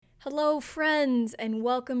Hello, friends, and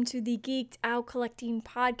welcome to the Geeked Out Collecting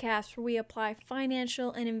podcast, where we apply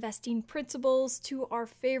financial and investing principles to our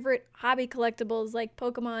favorite hobby collectibles like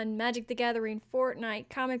Pokemon, Magic the Gathering, Fortnite,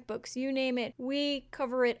 comic books, you name it. We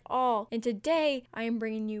cover it all. And today, I am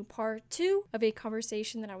bringing you part 2 of a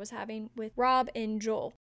conversation that I was having with Rob and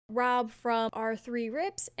Joel. Rob from R3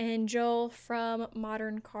 Rips and Joel from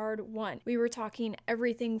Modern Card 1. We were talking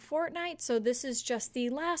everything Fortnite, so this is just the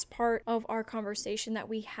last part of our conversation that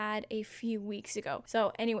we had a few weeks ago.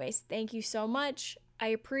 So anyways, thank you so much. I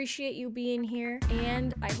appreciate you being here,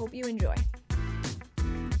 and I hope you enjoy.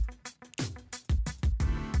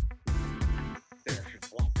 They're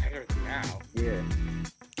a lot better than now. Yeah.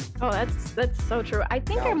 Oh, that's so true. I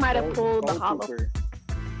think I might have pulled the hollow.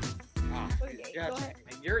 Yeah, go ahead.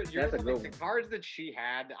 you're That's a good the one. cards that she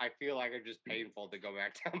had, I feel like are just painful to go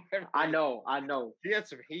back down memory. I know. She had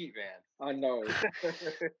some heat, man. I know.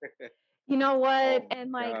 You know what? Oh,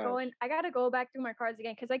 And like gosh. I gotta go back through my cards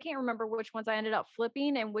again because I can't remember which ones I ended up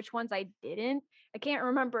flipping and which ones I didn't. I can't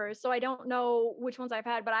remember, so I don't know which ones I've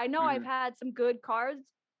had, but I know I've had some good cards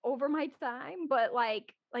over my time, but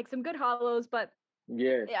like some good hollows, but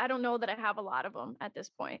Yeah. I don't know that I have a lot of them at this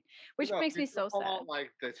point, which makes me so pull sad. out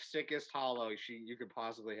like the sickest hollow you could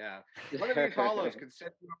possibly have. One of these hollows could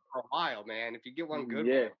set you up for a while, man. If you get one good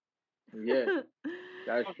Yeah. one. Yeah.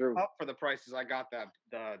 That's true. Up for the prices I got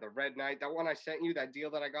the Red Knight, that one I sent you, that deal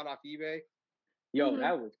that I got off eBay. Yo, Mhm.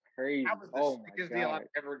 that was crazy. That was the Oh my sickest deal I've god.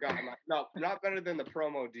 ever gotten. No, not better than the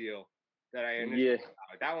promo deal that I initially Yeah.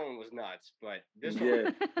 got. That one was nuts, but this one Yeah.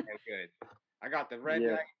 was damn good. I got the Red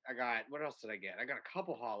Yeah. Knight. I got, what else did I get? I got a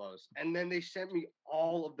couple hollows, and then they sent me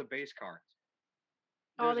all of the base cards.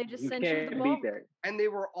 Oh, There's, they just You sent you the can't bulk. beat that. and they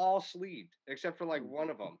were all sleeved except for like one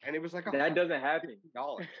of them, and it was like That doesn't happen.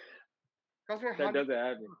 $150. Cost me That doesn't $100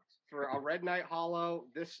 happen. for a Red Knight hollow.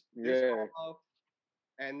 This Yeah. hollow.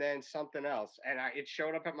 And then something else, and it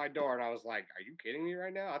showed up at my door, and I was like, "Are you kidding me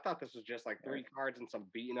right now?" I thought this was just like 3 cards and some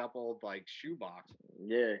beaten up old like shoebox.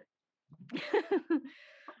 Yeah.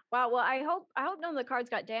 Wow. Well, I hope none of the cards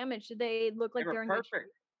got damaged. Did they look like They were they're in good shape?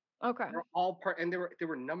 perfect. Okay. They were all and they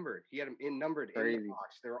were numbered. He had them numbered in the Crazy.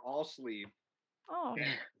 box. They were all sleeved. Oh.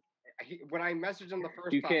 When I messaged him the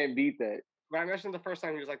first You time, can't beat that. when I messaged him the first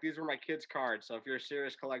time, he was like, "These were my kids' cards. So if you're a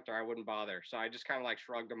serious collector, I wouldn't bother." So I just kind of like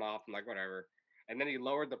shrugged him off. I'm like, "Whatever." And then he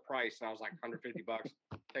lowered the price, and I was like, $150,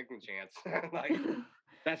 taking the chance. Like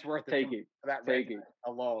that's worth it. Take it. For that Take Red it.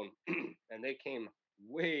 alone. And they came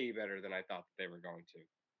way better than I thought they were going to.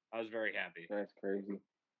 I was very happy. That's crazy.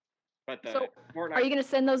 But the So, Fortnite, are you going to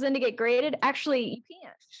send those in to get graded? Actually, you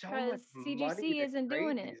can't so much because money CGC to isn't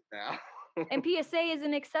doing grade it, these now. and PSA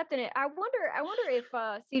isn't accepting it. I wonder if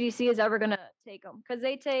CGC is ever going to take them because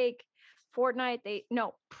they take Fortnite.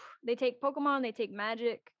 They take Pokemon. They take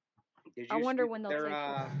Magic. Did I you wonder see when they'll they're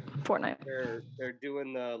take Fortnite. they're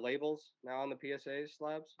doing the labels now on the PSA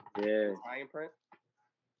slabs? Yeah. Italian print.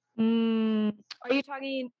 Are you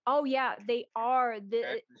talking? Oh yeah, they are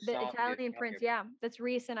the saw the Italian prints. Italian. Yeah, that's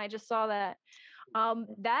recent. I just saw that.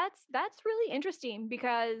 That's really interesting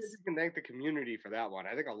because You can thank the community for that one.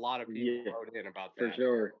 I think a lot of people Yeah. wrote in about For that.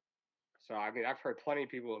 sure. So I mean, I've heard plenty of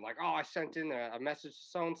people like, "Oh, I sent in a message to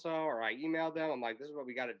so and so, or I emailed them." I'm like, "This is what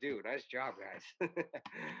we got to do. Nice job, guys."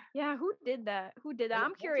 yeah, who did that? Who did that? Was it-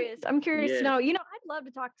 I'm was it- curious. I'm curious to Yeah. know. I'd love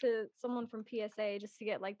to talk to someone from PSA just to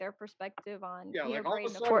get like their perspective on Yeah, like all of a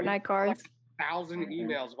grading the sudden, Fortnite cards. 1,000 Mhm.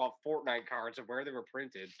 emails about Fortnite cards and where they were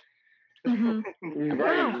printed. Mhm.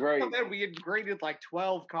 Right. Right. Then we had graded like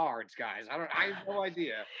 12 cards, guys. I have no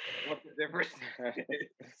idea what the difference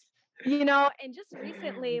is. And just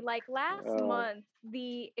recently, like last Uh, month,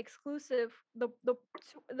 the exclusive, the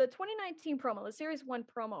 2019 promo, the Series 1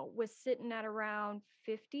 promo was sitting at around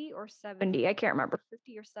 50 or 70. I can't remember,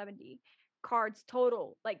 50 or 70 cards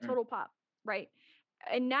total, like Mm. total pop, right?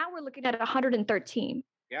 And now we're looking at 113.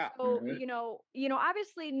 Yeah. So, Mhm.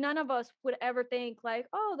 obviously none of us would ever think like,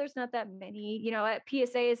 oh, there's not that many, at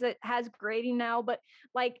PSA is it has grading now, but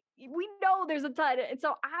like we know there's a ton. And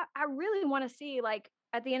so I really want to see like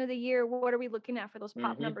at the end of the year, what are we looking at for those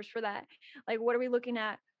pop Mhm. numbers for that? Like what are we looking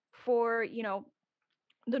at for,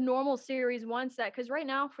 the normal series 1 set? Because right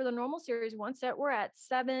now for the normal series 1 set, we're at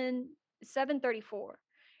 734.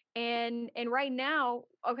 And right now,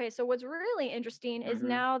 okay, so what's really interesting is Mhm.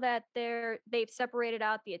 now that they've separated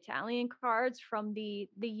out the Italian cards from the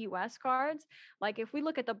US cards. Like if we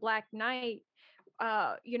look at the Black Knight,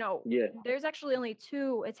 Yeah. there's actually only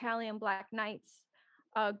 2 Italian Black Knights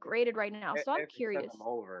graded right now. So They I'm have to send curious. them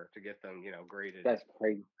over to get them, graded, That's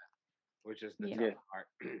crazy. which is the Yeah. tough Yeah. part.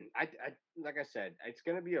 I like I said, it's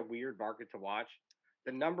gonna be a weird market to watch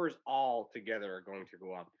the numbers all together are going to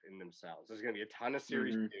go up in themselves. There's going to be a ton of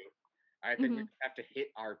Series 2. I think we have to hit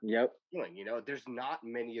our feeling. You know, there's not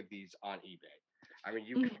many of these on eBay. I mean,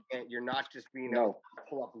 you're not just being able to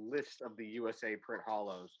pull up lists of the USA print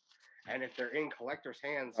hollows. And if they're in collectors'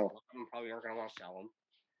 hands, a lot of them probably aren't going to want to sell them.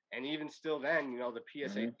 And even still then, you know, the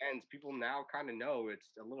PSA 10s, people now kind of know it's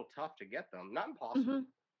a little tough to get them. Not impossible,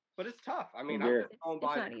 but it's tough. I mean, I'm just going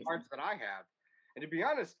by the cards that I have. And to be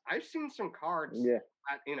honest, I've seen some cards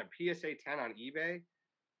in a PSA 10 on eBay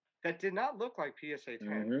that did not look like PSA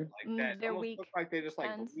 10. Like that almost looked like they just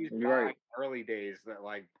like blew by in early days. That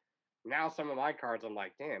like now some of my cards, I'm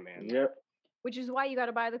like, damn, man. Which is why you got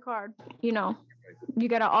to buy the card. You know, you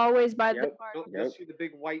got to always buy the card. You'll see the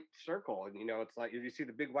big white circle, and you know it's like if you see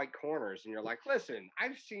the big white corners, and you're like, listen,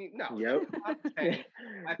 I've seen and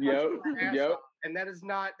that is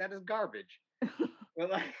garbage.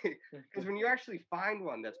 But like, because when you actually find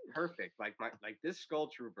one that's perfect, like this Skull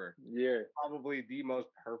Trooper, probably the most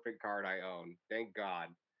perfect card I own. Thank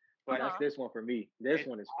God. But that's this one for me. This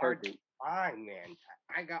one is perfect. Fine, man.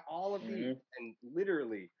 I got all of these, and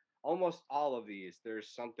literally almost all of these.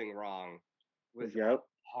 There's something wrong with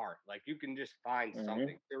heart. Like you can just find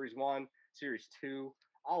something. Series 1, Series 2,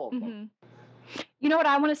 all of them. You know what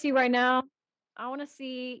I want to see right now? I want to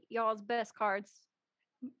see y'all's best cards.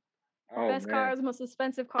 Best cards, most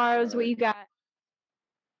expensive cards. What you got?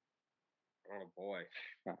 Oh boy.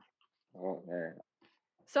 Oh man.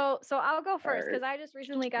 So I'll go first because I just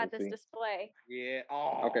recently got this display. Yeah.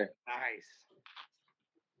 Oh. Okay. Nice.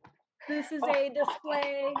 This is a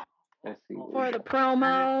display for the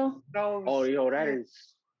promo. Oh, yo, that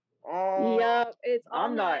is. Oh. Yep, it's.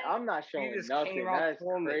 I'm not showing nothing. That's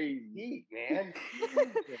crazy, heat, man.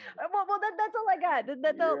 well, that's all I got.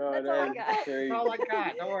 That's all I got. That's all I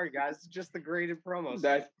got. Don't worry, guys. It's just the graded promo.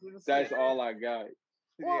 That's all I got.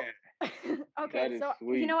 Well, okay, so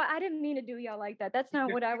sweet. You know what? I didn't mean to do y'all like that. That's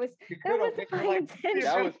not what I was. That wasn't my intention.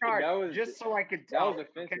 That was just so I could tell. That was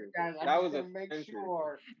offensive. Okay, guys, that was offensive.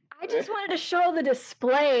 Sure. I just wanted to show the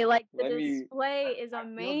display. Like the display is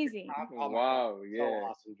amazing. Wow, so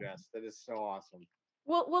awesome, Jess. That is so awesome.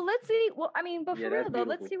 Well, let's see. Well, I mean, but for real though,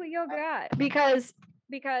 let's see what y'all got because,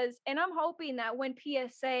 and I'm hoping that when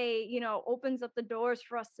PSA, you know, opens up the doors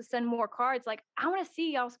for us to send more cards, like I want to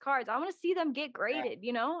see y'all's cards. I want to see them get graded.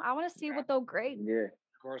 You know, I want to see what they'll grade. Yeah,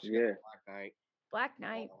 of course. Yeah, Black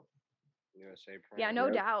Knight. USA print. Yeah,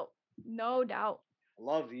 no doubt. I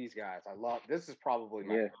love these guys. This is probably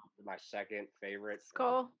my second favorite.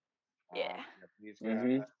 Skull. Yeah. These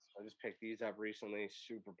guys. I just picked these up recently.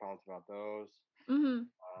 Super pumped about those.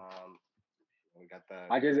 We got the.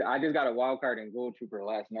 I just got a wild card in Gold Trooper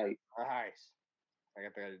last night. Nice. I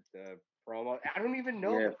got the promo. I don't even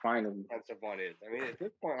know what the expensive one is. I mean, at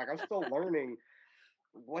this point, like I'm still learning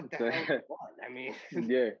what the hell is what. I mean,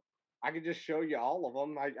 I could just show you all of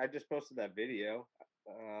them. I just posted that video.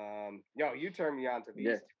 Yo, you turned me on to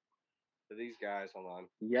these guys. Hold on.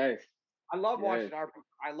 Yes. I love watching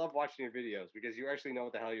your videos because you actually know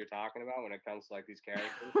what the hell you're talking about when it comes to like these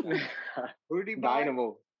characters. Who do you buy?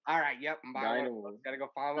 Dynamo. All right, yep, I'm buying one. Gotta go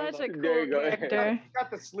find one. Such a cool character. He's got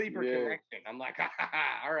the sleeper connection. I'm like,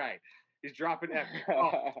 all right. He's dropping F.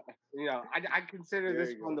 You know, I consider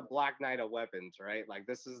this one the Black Knight of weapons, right? Like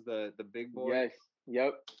this is the big boy. Yes.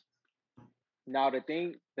 Yep. Now the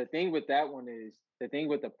thing with that one is the thing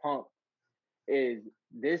with the pump is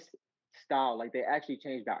this style. Like they actually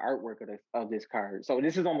changed the artwork of this card, so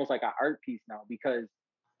this is almost like an art piece now because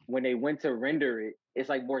when they went to render it, it's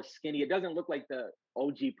like more skinny. It doesn't look like the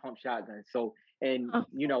OG pump shotgun. So, and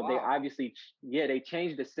you know, they obviously, they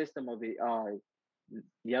changed the system of it.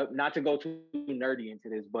 Not to go too nerdy into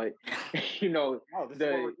this, but you know, this is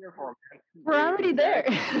what we're here for, man. We're already there.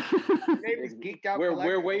 Geeked out.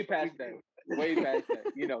 We're way past that. Way past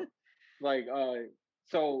that. You know, like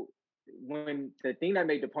so when the thing that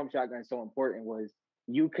made the pump shotgun so important was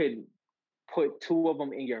you could put two of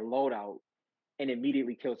them in your loadout and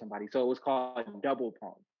immediately kill somebody. So it was called double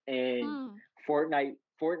pump. And Fortnite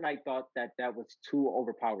thought that was too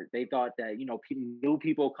overpowered. They thought that, you know, new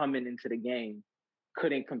people coming into the game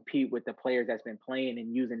couldn't compete with the players that's been playing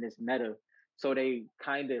and using this meta. So they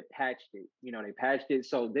kind of patched it. You know, they patched it.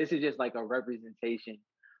 So this is just like a representation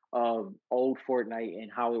of old Fortnite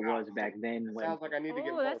and how it was back then. When, sounds like I need to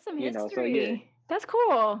get. That's some history. That's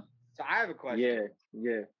cool. So I have a question.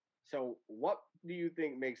 Yeah. So what do you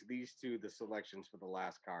think makes these two the selections for the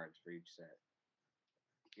last cards for each set?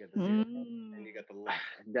 You got the zero and you got the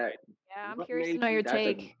left. I'm curious to know your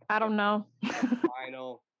take. I don't know.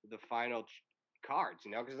 the final cards,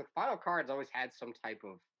 you know, because the final cards always had some type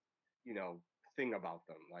of, you know, thing about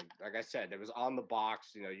them. Like I said, it was on the box.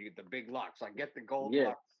 You know, you get the big Lux. Like get the gold Yeah.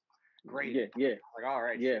 Lux. Great. Yeah. Like all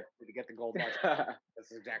right, Yeah. shit, to get the gold Lux.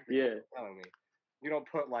 That's exactly what you're telling me. You don't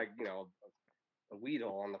put like a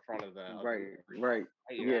Weedle on the front of the right.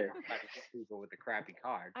 Yeah. People with the crappy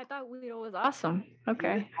card. I thought Weedle was awesome.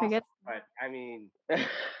 Okay, awesome, I guess. But I mean,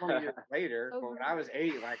 20 years later, when I was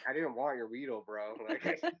 8, like I didn't want your Weedle, bro.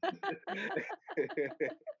 Like,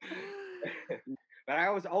 but I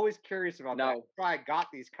was always curious about that. That's why I got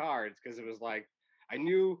these cards, because it was like I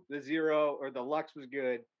knew the Zero or the Lux was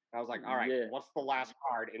good. I was like, all right, what's the last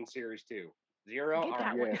card in Series 2? Zero? Get all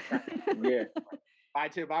that right,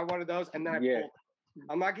 one. buy one of those, and then I pulled.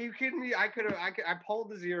 I'm like, are you kidding me? I pulled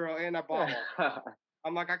the Zero and I bought one.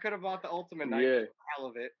 I'm like, I could have bought the Ultimate Knight for the hell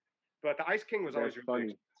of it. But the Ice King was always really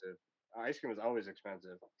expensive. Ice King was always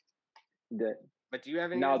expensive. But do you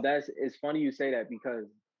have any? No, it's funny you say that, because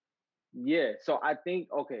so I think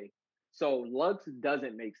so Lux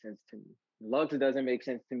doesn't make sense to me. Lux doesn't make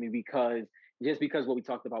sense to me because what we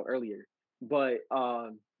talked about earlier. But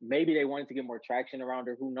maybe they wanted to get more traction around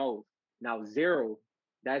her. Who knows? Now Zero,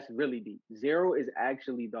 that's really deep. Zero is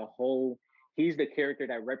actually he's the character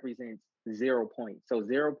that represents 0 Point. So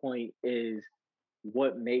 0 Point is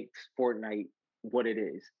what makes Fortnite what it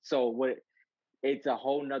is. So it's a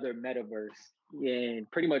whole nother metaverse, and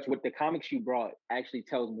pretty much what the comics you brought actually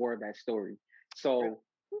tells more of that story. So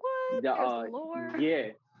what? There's lore? Yeah.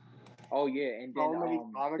 Oh yeah, and then so many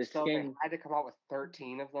comics, the skin, they had to come out with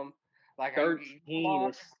 13 of them. Like 13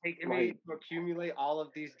 is taking me to accumulate all of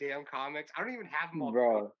these damn comics. I don't even have them all.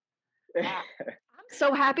 Bro. I'm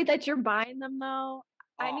so happy that you're buying them though.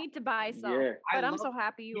 I need to buy some, but I'm so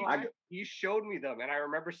happy you are. You showed me them, and I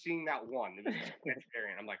remember seeing that one. It was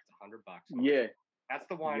variant. I'm like, it's $100. Yeah, that's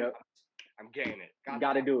the one. Yep. I'm getting it.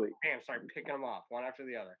 Gotta do it. Bam, started picking them off one after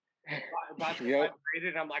the other. I'm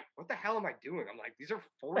like, what the hell am I doing? I'm like, these are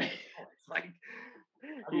 $40. Like,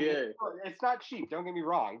 I mean, it's not cheap. Don't get me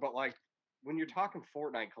wrong, but like, when you're talking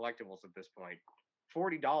Fortnite collectibles at this point,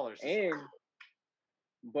 $40.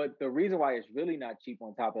 But the reason why it's really not cheap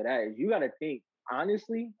on top of that is you got to think,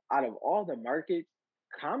 honestly, out of all the markets,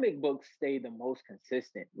 comic books stay the most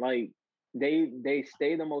consistent. Like they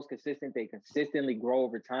stay the most consistent. They consistently grow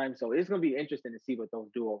over time. So it's going to be interesting to see what those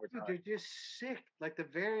do over time. Dude, they're just sick. Like the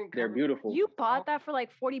variant. They're beautiful. You bought that for like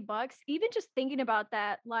 $40. Even just thinking about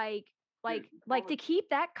that, like to keep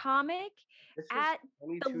that comic at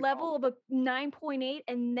the level of a 9.8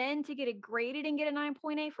 and then to get it graded and get a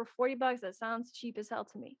 9.8 for $40, that sounds cheap as hell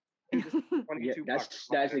to me.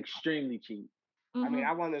 That's extremely cheap. I mean,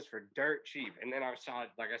 I won this for dirt cheap, and then I saw it,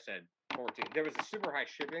 like I said, 14. There was a super high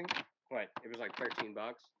shipping, but it was like $13.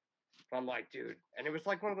 So I'm like, dude, and it was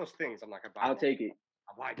like one of those things. I'm like, I'll take it.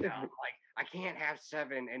 I'm like, no, like I can't have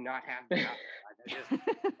 7 and not have the just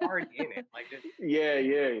already in it. Like, just, yeah.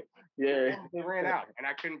 They ran out, and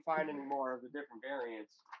I couldn't find any more of the different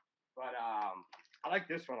variants. But I like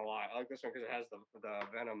this one a lot. I like this one because it has the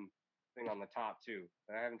Venom thing on the top too.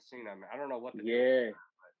 But I haven't seen them. I don't know what the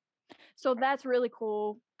So that's really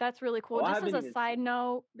cool. That's really cool. Just as a side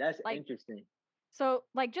note, that's interesting. So,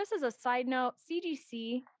 like, just as a side note,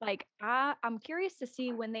 CGC, like, I'm curious to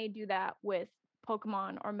see when they do that with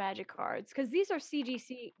Pokemon or Magic cards, because these are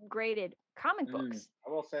CGC graded comic books. I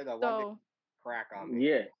will say that one crack on me.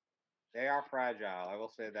 Yeah, they are fragile. I will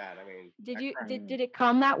say that. I mean, did it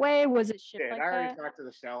come that way? Was it shipped like that? I already talked to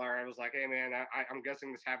the seller. I was like, hey man, I'm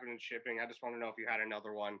guessing this happened in shipping. I just want to know if you had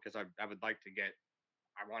another one, because I would like to get.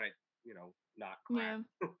 I want it, not cracked.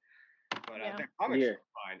 Yeah. But the comics are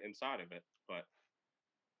fine inside of it, but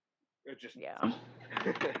it just I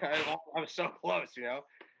was so close,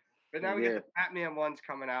 But now we get the Batman ones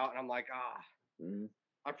coming out, and I'm like,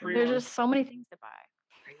 there's just so many things to buy.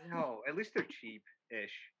 I know. At least they're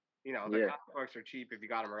cheap-ish. The comic books are cheap if you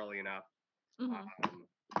got them early enough,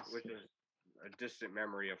 which is a distant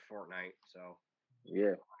memory of Fortnite. So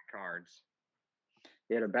cards.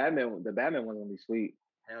 Yeah, the Batman one's gonna be sweet.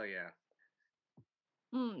 Hell yeah.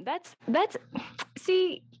 That's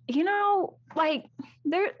see, like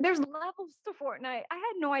there's levels to Fortnite. I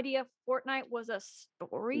had no idea Fortnite was a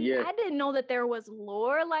story. Yeah. I didn't know that there was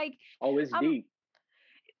lore. Like, it's deep.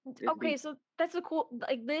 Okay, so that's a cool,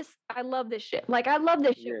 like, this. I love this shit. Like, I love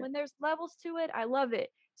this shit. When there's levels to it, I love it.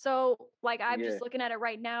 So, like, I'm just looking at it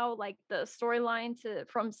right now, like the storyline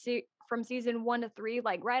from season 1 to 3.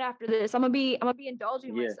 Like, right after this, I'm gonna be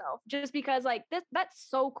indulging myself, just because, like, that's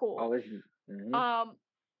so cool.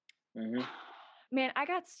 Man, I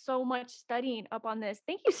got so much studying up on this.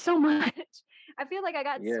 Thank you so much. I feel like I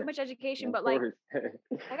got so much education, but like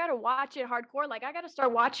I gotta watch it hardcore. Like, I gotta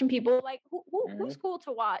start watching people. Like, who's cool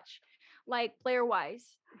to watch, like, player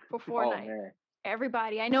wise, for Fortnite.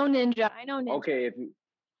 Everybody. I know Ninja. Okay,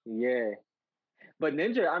 yeah. But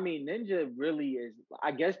Ninja really is.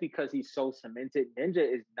 I guess because he's so cemented, Ninja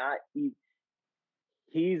is not.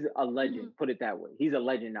 He's a legend. Put it that way. He's a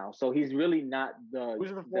legend now. So he's really not the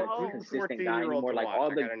consistent guy anymore. Like all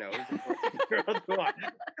the.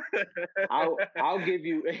 I'll give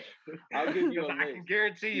you. I'll give you a list. I can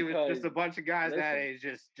guarantee you, it's just a bunch of guys that age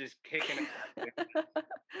just kicking it.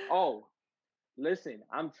 Oh, listen!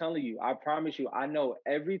 I'm telling you. I promise you. I know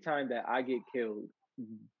every time that I get killed,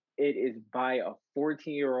 it is by a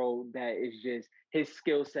 14-year-old that is just his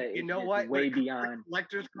skill set is way beyond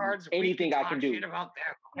collector's cards. Anything I can do. Shit about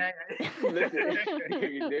them, okay? Listen,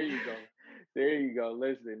 there you go.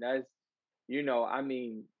 Listen, that's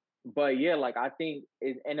but yeah, like I think,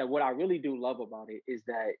 and what I really do love about it is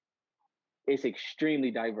that it's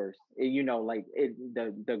extremely diverse.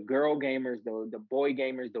 The girl gamers, the boy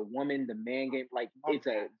gamers, the woman, the man game, like it's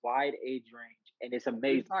a wide age range, and it's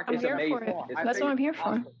amazing. It's amazing. That's what I'm here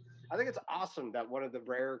for. I think it's awesome that one of the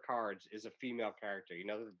rare cards is a female character.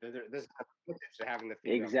 This is having the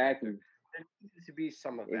female exactly. Character. There needed to be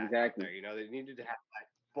some of that. Exactly. Out there, they needed to have that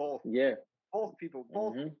both. Yeah. Both people,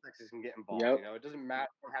 both sexes can get involved. Yep. It doesn't matter.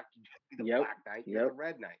 You don't have to just be the Black Knight. You're the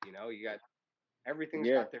Red Knight. You got everything's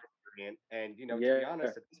got their variant. And to be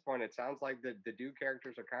honest, at this point, it sounds like the dude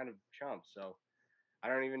characters are kind of chumps. So I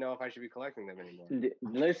don't even know if I should be collecting them anymore.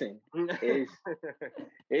 Listen,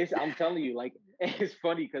 it's I'm telling you, like it's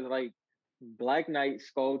funny because like Black Knight,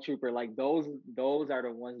 Skull Trooper, like those are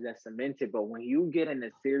the ones that cemented. But when you get into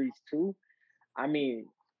Series 2, I mean,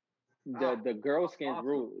 the girl skins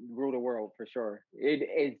rule the world for sure.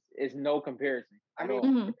 It's no comparison. I mean,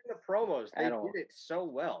 in the promos, they did it so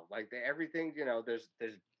well. Like everything, there's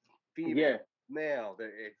female, male.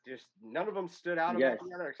 It just none of them stood out above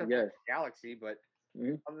the other except for Galaxy, but.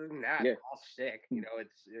 Other than that, all sick.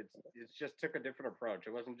 It's just took a different approach.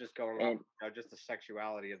 It wasn't just going on, just the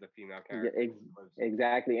sexuality of the female character.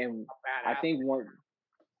 Exactly, and I think one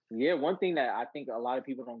thing that I think a lot of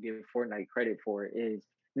people don't give Fortnite credit for is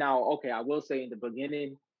now. Okay, I will say in the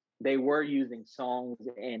beginning they were using songs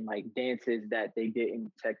and like dances that they didn't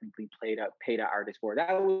technically pay the artist for.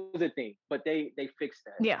 That was a thing, but they fixed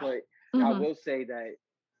that. Yeah, but I will say that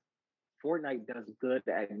Fortnite does good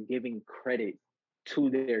at giving credit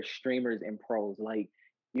to their streamers and pros. Like,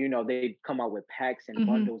 they come out with packs and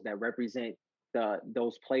bundles that represent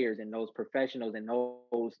those players and those professionals and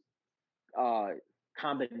those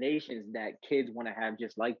combinations that kids want to have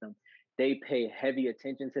just like them. They pay heavy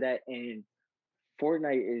attention to that, and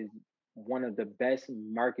Fortnite is one of the best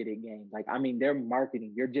marketed games. Like, I mean, their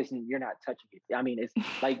marketing, you're not touching it. I mean, it's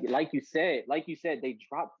like you said, they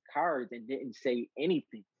dropped cards and didn't say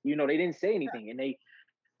anything. They didn't say anything, and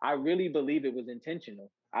I really believe it was intentional.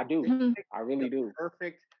 I do. I really do.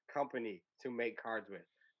 Perfect company to make cards with.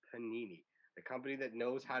 Panini, the company that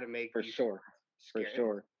knows how to make for sure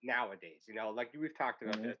nowadays. Like we've talked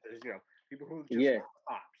about this. There's people who just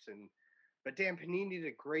pops but damn, Panini did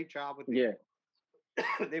a great job with these.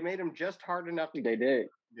 They made them just hard enough to get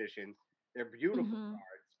editions. They're beautiful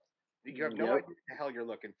cards. You have no idea what the hell you're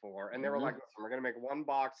looking for. And they were like, listen, we're gonna make one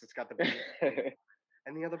box that's got the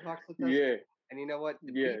and the other box that doesn't. And you know what?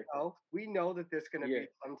 We know that there's going to be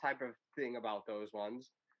some type of thing about those ones,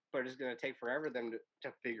 but it's going to take forever them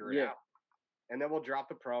to figure it out. And then we'll drop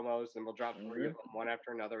the promos, and we'll drop 3 of them one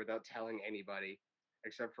after another without telling anybody,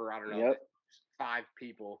 except for, I don't know, 5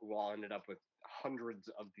 people who all ended up with hundreds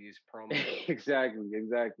of these promos. Exactly.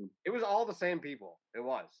 It was all the same people. It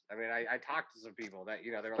was. I mean, I talked to some people that,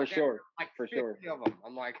 they were for sure. Like for 50 sure. of them.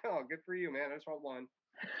 I'm like, oh, good for you, man. I just want one.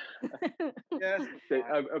 Yes,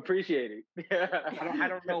 I appreciate it. I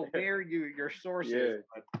don't know where your source is,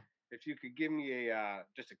 but if you could give me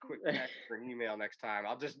just a quick text or an email next time,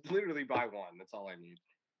 I'll just literally buy one. That's all I need.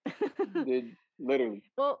 Literally.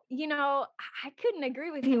 Well, I couldn't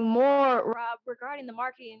agree with you more, Rob, regarding the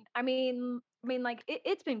marketing. I mean, like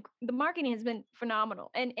it's been, the marketing has been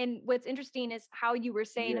phenomenal. And what's interesting is how you were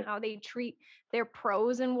saying how they treat their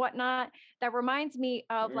pros and whatnot. That reminds me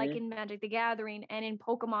of like in Magic the Gathering and in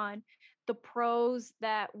Pokemon, the pros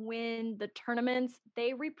that win the tournaments,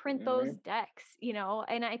 they reprint those decks,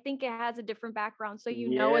 and I think it has a different background. So,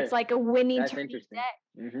 it's like a winning tournament deck.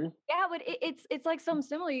 Yeah, but it's like something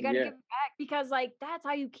similar. You got to give it back because like, that's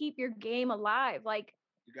how you keep your game alive. Like,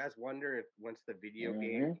 you guys wonder if once the video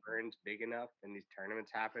game turns big enough and these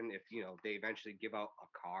tournaments happen, if they eventually give out a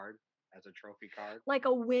card as a trophy card, like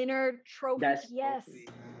a winner trophy. Yes.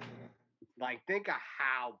 Like, think of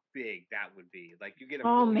how big that would be. Like, you get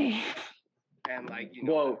a man, and like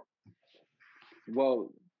well,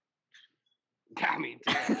 I mean,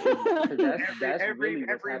 every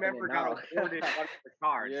member got awarded one of the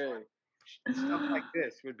cards. Yeah. Like, stuff like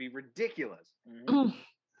this would be ridiculous.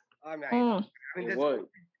 I mean, this is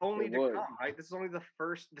only to come, right? This is only the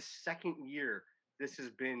second year this has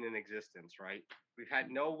been in existence, right? We've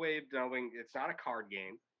had no way of knowing. It's not a card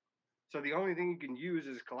game, so the only thing you can use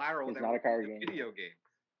is collateral. It's not a card game. Video game.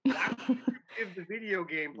 Give the video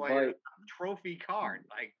game player a trophy card.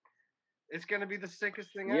 Like, it's gonna be the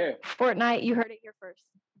sickest thing ever. Fortnite, you heard it here first.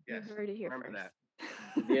 Yes, you heard it here remember first. that.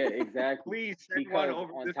 Yeah, exactly. Please send one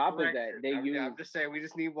over. On top of that, they use. I'm just saying, we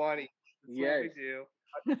just need one. That's yes,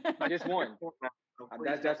 what we do. Just one.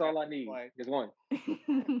 That's all I need. Just one.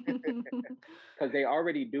 Because they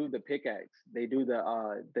already do the pickaxe. They do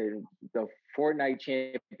the Fortnite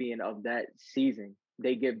champion of that season.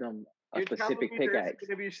 They give them a specific pickaxe. It's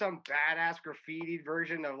gonna be some badass graffitied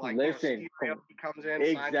version of like. Listen, he comes in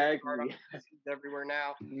exactly. Everywhere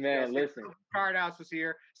now. Man, listen. Card House was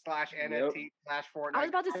here /NFT /Fortnite. I was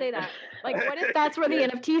about to say that. Like, what if that's where the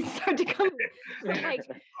NFTs start to come? Like,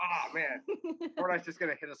 oh man, Fortnite's just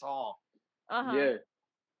gonna hit us all. Yeah.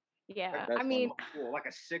 Yeah. I mean, cool. Like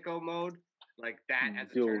a sicko mode. Like that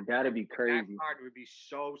as a dude, that'd be crazy. That card would be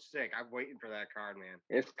so sick. I'm waiting for that card, man.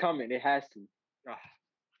 It's coming. It has to.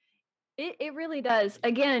 It really does.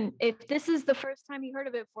 Again, if this is the first time you heard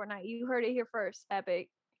of it, Fortnite, you heard it here first, Epic.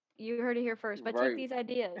 You heard it here first. But take these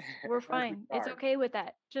ideas. We're fine. It's okay with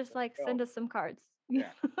that. Just like send us some cards.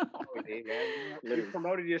 Yeah. We've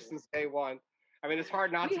promoted you since day one. I mean, it's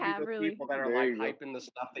hard not to be the people that are like hyping the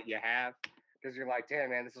stuff that you have. Because you're like,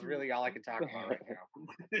 damn, man, this is really all I can talk about right now.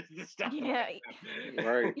 This is the stuff. Yeah.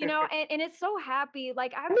 Right. You know, and it's so happy.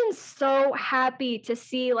 Like, I've been so happy to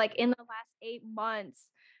see, like, in the last 8 months,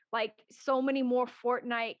 like, so many more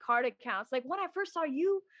Fortnite card accounts. Like, when I first saw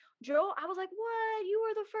you, Joe, I was like, what? You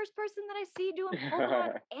were the first person that I see doing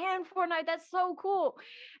Pokemon and Fortnite. That's so cool.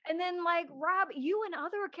 And then, like, Rob, you and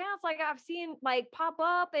other accounts, like, I've seen, like, pop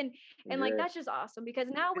up. And like, that's just awesome. Because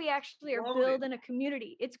now we actually are building a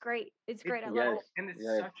community. It's great. It's great. I love it. And it's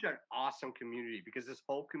such an awesome community. Because this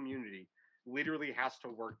whole community literally has to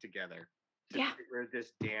work together to figure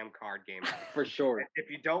this damn card game out. For sure. And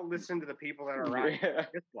if you don't listen to the people that are around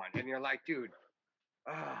this one, and you're like, dude,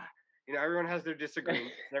 you know, everyone has their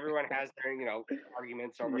disagreements. Everyone has their, you know,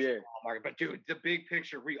 arguments over small market. But dude, the big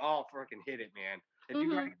picture, we all freaking hit it, man. If you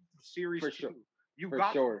got Series 2, you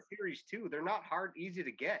got Series 2. They're not easy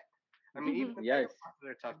to get. I mean, even if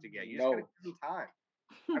they're tough to get. You just gotta give them time.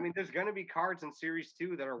 I mean, there's gonna be cards in Series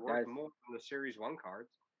 2 that are worth more than the Series 1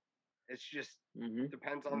 cards. It's just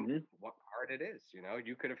depends on what card it is. You know,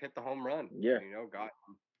 you could have hit the home run. Yeah. You know, got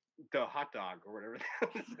the hot dog or whatever.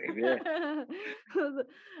 I'm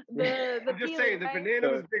just saying, the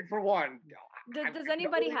banana was big for one. Does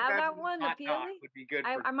anybody have that one? The Peely? Would be good.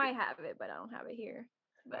 I might have it, but I don't have it here.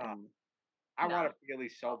 But I want a Peely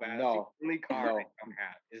so bad. The only card I don't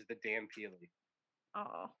have is the damn Peely.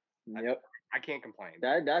 Oh. Yep. I can't complain.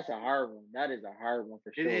 That's a hard one. That is a hard one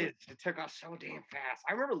for sure. It is. It took off so damn fast.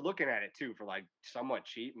 I remember looking at it too for like somewhat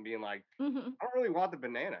cheap and being like, I don't really want the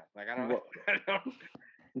banana. Like I don't know.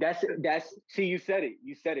 That's see, you said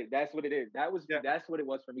it. That's what it is. That's what it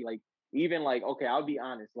was for me. Like, even like, okay, I'll be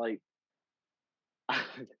honest, like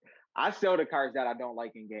I sell the cards that I don't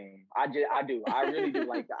like in game. I do. I really do.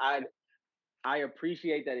 Like, I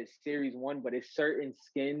appreciate that it's Series 1, but it's certain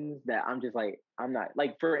skins that I'm just like, I'm not.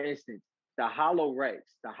 Like, for instance, the Hollow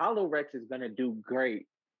Rex. The Hollow Rex is gonna do great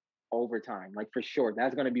over time. Like, for sure.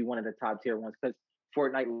 That's gonna be one of the top tier ones because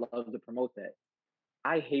Fortnite loves to promote that.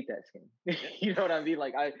 I hate that skin. You know what I mean?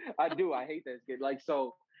 Like, I do. I hate that skin. Like,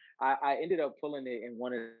 so I ended up pulling it in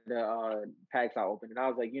one of the packs I opened. And I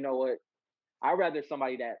was like, you know what? I'd rather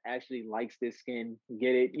somebody that actually likes this skin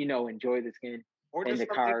get it, you know, enjoy the skin or and the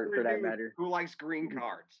card for that matter. Who likes green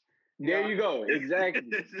cards? There you go. Exactly.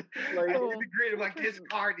 Like, I see the green. I'm like, this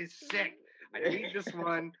card is sick. I need this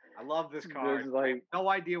one. I love this card. Like, I have no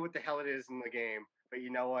idea what the hell it is in the game. But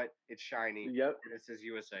you know what? It's shiny. Yep. And it says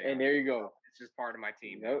USA. And there you go. It's just part of my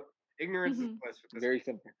team. Yep. Ignorance is bliss. Very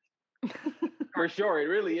simple. For sure. It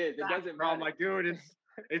really is. It doesn't matter. I'm like, dude,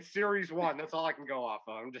 it's Series 1. That's all I can go off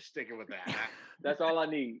of. I'm just sticking with that. That's all I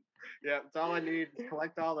need. Yeah, that's all I need.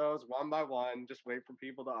 Collect all those one by one. Just wait for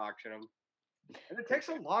people to auction them. And it takes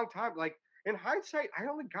a long time. Like, in hindsight, I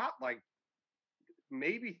only got like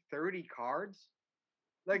maybe 30 cards.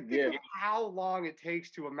 Like, think of how long it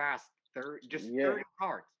takes to amass 30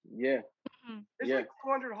 cards. Yeah. There's like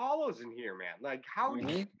 200 hollows in here, man. Like, how do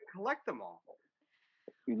you collect them all?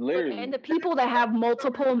 Literally. And the people that have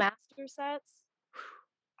multiple master sets.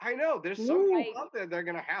 I know there's some people out there that are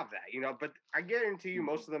gonna have that, but I guarantee you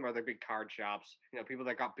most of them are the big card shops, people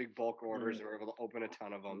that got big bulk orders and are able to open a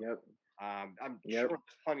ton of them. Yep. I'm sure there's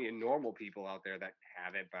plenty of normal people out there that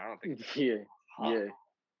have it, but I don't think. Yeah.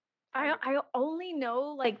 I only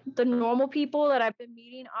know like the normal people that I've been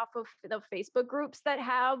meeting off of the Facebook groups that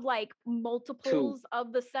have like multiples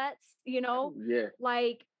of the sets, Yeah.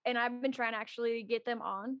 like, and I've been trying to actually get them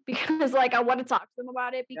on because like I want to talk to them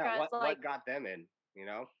about it because what got them in,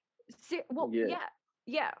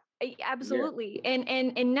 yeah, absolutely. Yeah.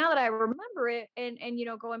 And now that I remember it, and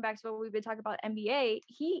going back to what we've been talking about NBA,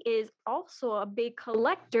 he is also a big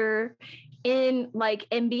collector in like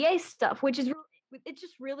NBA stuff, which is it's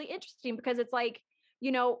just really interesting because it's like,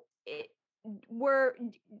 were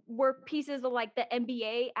pieces of like the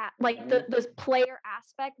NBA like the player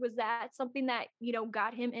aspect, was that something that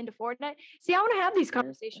got him into Fortnite? See, I want to have these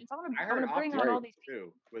conversations. I want to bring on all these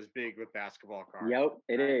people. Was big with basketball cards. Yep,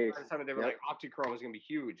 it is. Something they were like Optichrome is gonna be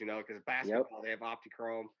huge, because basketball they have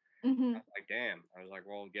Optichrome. Mm-hmm. I was like, damn. I was like,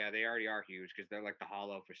 well, yeah, they already are huge because they're like the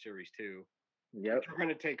hollow for Series 2. Yep. They're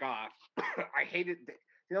gonna take off. I hated.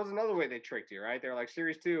 That was another way they tricked you, right? They're like,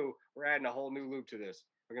 Series 2, we're adding a whole new loop to this.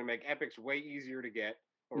 We're going to make Epics way easier to get.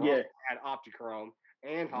 We're also add Optichrome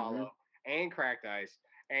and Hollow and Cracked Ice,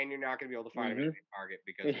 and you're not going to be able to find them at Target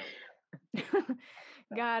because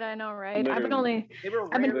God, I know, right? Literally. They were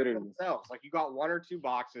random themselves. Like, you got 1 or 2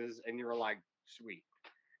 boxes, and you were like, sweet.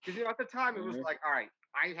 Because at the time, it was like, all right,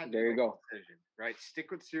 I had to make a decision, right?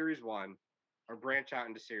 Stick with Series 1 or branch out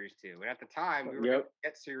into Series 2. And at the time, we were going to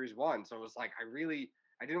get Series 1, so it was like,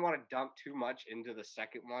 I didn't want to dump too much into the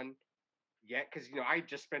second one yet, because I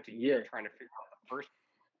just spent a year trying to figure out the first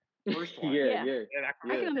one. And I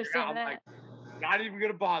can understand that. Like, not even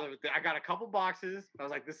gonna bother with it. I got a couple boxes. I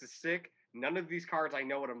was like, this is sick. None of these cards I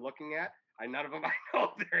know what I'm looking at. None of them I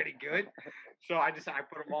know if they're any good. So I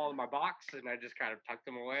put them all in my box and I just kind of tucked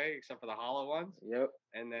them away, except for the hollow ones. Yep.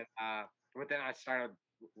 And then, but then I started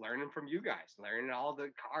learning from you guys, learning all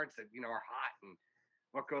the cards that are hot and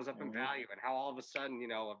what goes up in value, and how all of a sudden,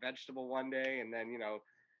 a vegetable one day, and then,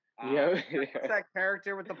 what's that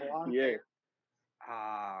character with the blonde hair?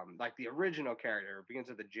 Like the original character, it begins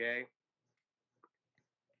with a J.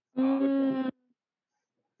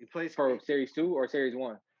 He plays for Series 2 or Series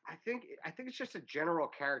 1. I think it's just a general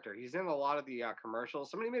character. He's in a lot of the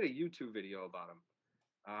commercials. Somebody made a YouTube video about him.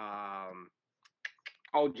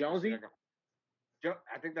 Jonesy?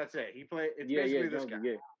 I think that's it. He played. It's basically this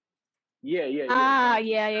guy. Yeah. Yeah.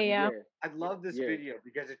 I love this video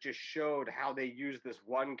because it just showed how they use this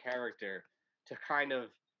one character to kind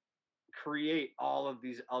of create all of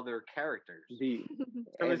these other characters.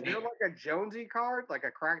 So is there like a Jonesy card, like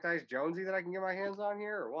a Cracked Ice Jonesy that I can get my hands on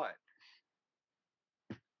here, or what?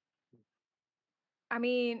 I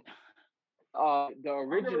mean, the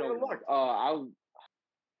original,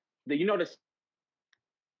 the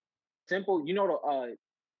simple,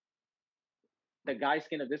 the guy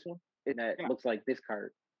skin of this one. That looks like this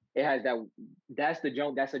card. It has that's a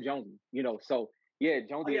Jonesy, so Jonesy. Oh, yeah,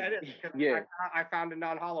 it is. I found a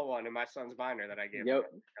non-hollow one in my son's binder that I gave him.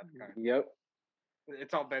 Yep.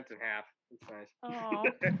 It's all bent in half. It's nice.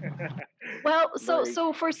 Well,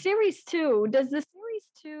 so for Series 2, does the Series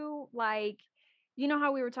 2, like,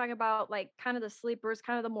 how we were talking about, like, kind of the sleepers,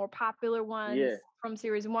 kind of the more popular ones from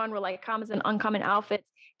Series 1 were like commons and uncommon outfits.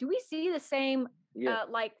 Do we see the same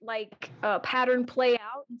pattern play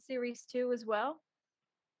out in Series 2 as well?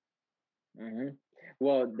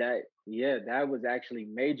 Well, that was actually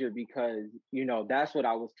major because that's what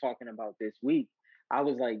I was talking about this week. I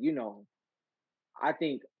was like, I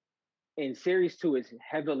think in Series 2 it's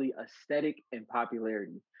heavily aesthetic and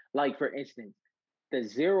popularity. Like, for instance, the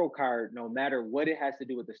Zero card, no matter what it has to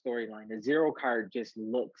do with the storyline, the Zero card just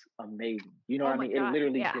looks amazing. You know what I mean? God, it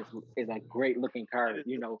literally just is a great looking card,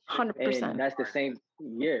 100%. And that's the same.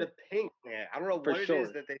 Yeah. The pink, man. I don't know what it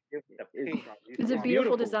is that they did with the pink. It's a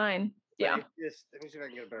beautiful design. Yeah. Let me see if I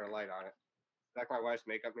can get a better light on it. Like my wife's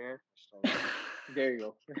makeup mirror. There you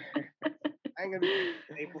go. I ain't gonna be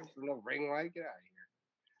able for no ring light. Get out of here.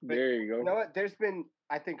 But there you go. You know what? There's been,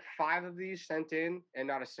 I think, 5 of these sent in and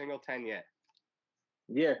not a single 10 yet.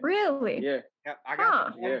 Yeah. Really? Yeah. I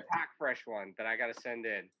got the pack fresh one that I got to send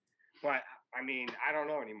in. But I mean, I don't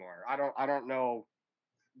know anymore. I don't know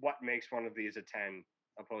what makes one of these a 10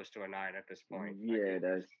 opposed to a 9 at this point. Yeah,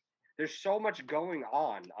 that's. There's so much going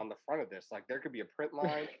on the front of this. Like, there could be a print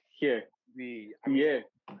line.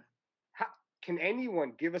 Can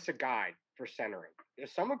anyone give us a guide for centering?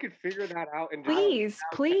 If someone could figure that out, and please.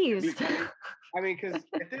 I mean, because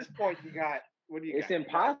at this point you got, what do you? It's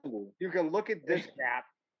impossible. You can look at this gap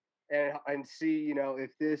and see, you know,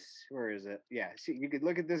 if this, where is it? Yeah, see, you could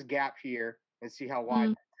look at this gap here and see how wide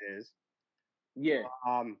Mm. it is. Yeah.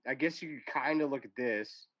 I guess you could kind of look at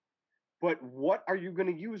this, but what are you going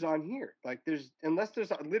to use on here? Like, unless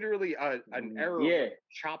there's literally an error where you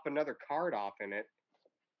chop another card off in it.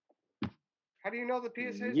 How do you know the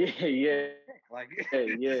PSA is like?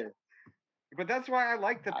 Yeah. But that's why I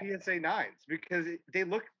like the PSA 9s, because they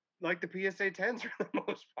look like the PSA 10s for the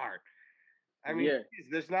most part. I mean, geez,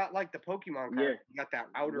 there's not like the Pokemon card. You got that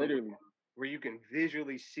outer rim where you can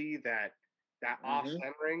visually see that off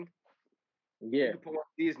centering. Yeah. You can put one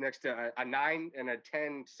of these next to a 9 and a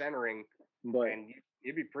 10 centering, and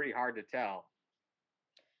it'd be pretty hard to tell.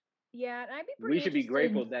 Yeah, and I'd be pretty. We should be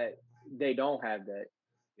grateful that they don't have that.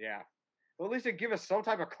 Yeah. Well, at least they give us some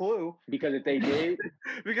type of clue. Because if they did,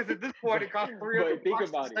 because at this point it costs $300 to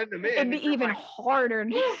send them in. It'd be even harder.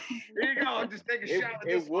 Here you go. Just take a shot at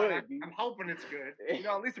this one. I'm hoping it's good. You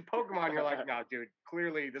know, at least in Pokemon, you're like, no, dude.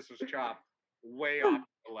 Clearly, this was chopped way off to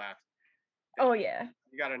the left. Oh yeah.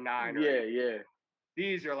 You got a 9. Yeah.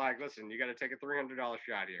 These are like, listen, you got to take a $300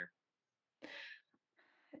 shot here.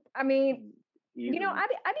 I mean, you know, I'd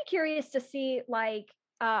be curious to see like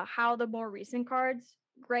how the more recent cards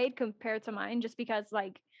grade compared to mine, just because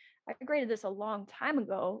like I graded this a long time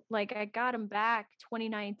ago. Like I got them back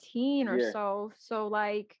 2019 or so. So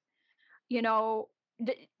like, you know,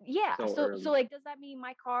 so like, does that mean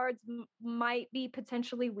my cards might be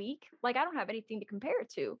potentially weak? Like I don't have anything to compare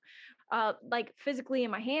it to, like physically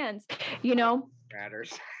in my hands, you know.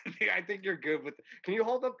 Matters. I think you're good with. Can you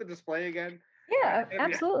hold up the display again? Yeah,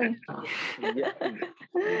 absolutely.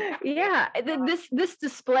 Yeah, this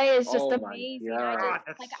display is just amazing.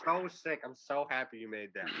 That's like, so sick. I'm so happy you made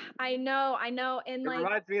that. I know, and it like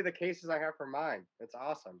reminds me of the cases I have for mine. It's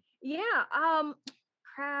awesome. Yeah.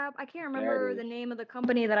 Crap, I can't remember the name of the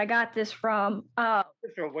company that I got this from. I've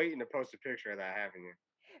been waiting to post a picture of that, haven't you?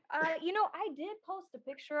 You know, I did post a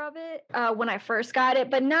picture of it when I first got it,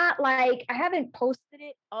 but not like I haven't posted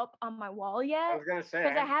it up on my wall yet. I was gonna say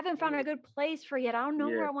because I haven't found a good place for it yet. I don't know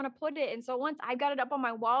where I want to put it, and so once I got it up on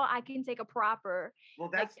my wall, I can take a proper. Well,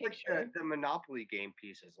 that's like the Monopoly game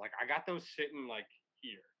pieces. Like I got those sitting like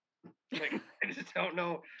here. Like I just don't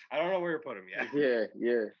know. I don't know where to put them yet.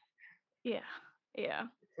 Yeah.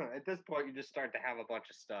 At this point, you just start to have a bunch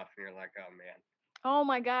of stuff, and you're like, oh man. Oh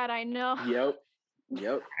my God, I know.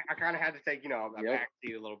 Yep. I kind of had to take, you know, a back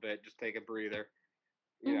seat a little bit, just take a breather.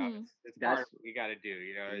 You know, it's part of what you got to do.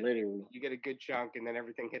 You know, literally, you get a good chunk, and then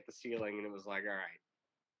everything hit the ceiling, and it was like, all right.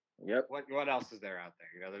 Yep. What else is there out there?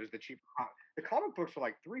 You know, there's the cheap. The comic books were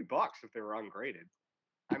like $3 if they were ungraded.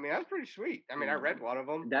 I mean, that's pretty sweet. I mean, I read one of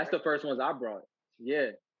them. That's the first ones I brought.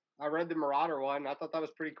 Yeah. I read the Marauder one. I thought that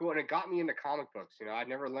was pretty cool, and it got me into comic books. You know, I'd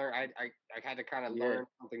never learned. I had to kind of learn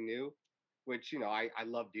something new, which, you know, I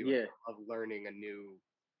love doing. I love learning a new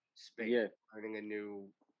space, learning a new.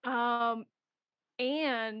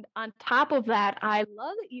 And on top of that, I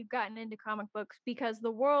love that you've gotten into comic books, because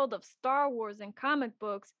the world of Star Wars and comic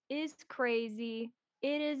books is crazy.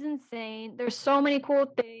 It is insane. There's so many cool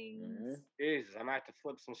things. Jesus, I might have to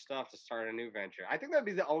flip some stuff to start a new venture. I think that'd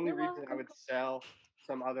be the only reason I would sell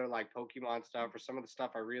some other like Pokemon stuff, or some of the stuff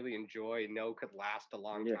I really enjoy and know could last a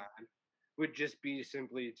long time, would just be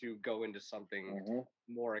simply to go into something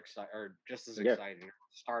more exciting, or just as exciting,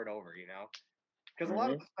 start over, you know? Because a lot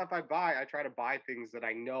of the stuff I buy, I try to buy things that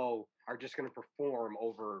I know are just going to perform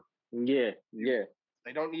over. Yeah.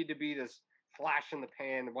 They don't need to be this flash in the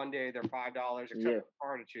pan. One day they're $5, except for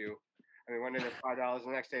part or two. I mean, one day they're $5,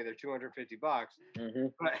 the next day they're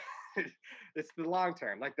 $250. But it's the long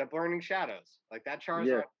term, like the Burning Shadows, like that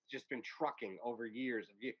Charizard's just been trucking over years.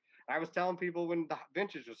 I was telling people when the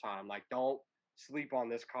vintage was hot, I'm like, don't sleep on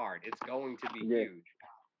this card. It's going to be huge.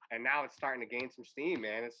 And now it's starting to gain some steam,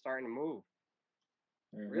 man. It's starting to move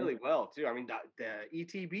really well too. I mean, the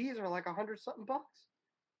ETBs are like $100-something.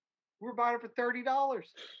 We're buying it for $30.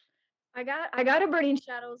 I got a Burning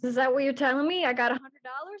Shadows. Is that what you're telling me? I got $100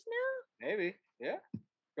 now? Maybe, yeah.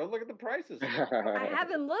 Go look at the prices. I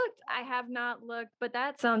haven't looked. I have not looked, but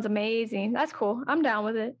that sounds amazing. That's cool. I'm down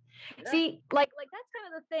with it. Yeah. See, like that's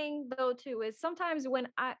kind of the thing though too, is sometimes when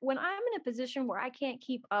I'm in a position where I can't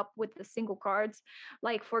keep up with the single cards,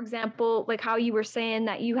 like for example, like how you were saying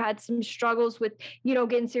that you had some struggles with, you know,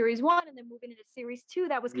 getting series 1 and then moving into series 2,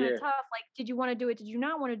 that was kind of tough. Like, did you want to do it? Did you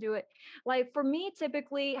not want to do it? Like for me,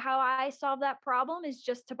 typically how I solve that problem is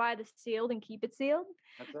just to buy the sealed and keep it sealed.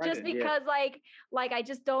 Just because like I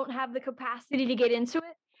just don't have the capacity to get into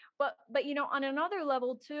it. But you know, on another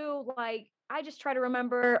level too, like I just try to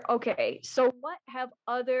remember, okay, so what have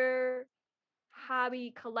other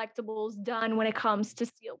hobby collectibles done when it comes to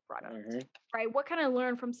sealed products, right? What can I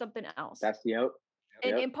learn from something else? That's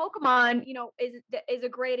And Pokemon, is a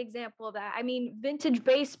great example of that. I mean, vintage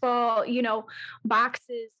baseball,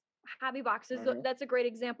 boxes, hobby boxes, that's a great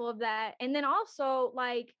example of that. And then also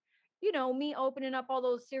like, me opening up all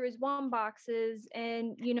those Series 1 boxes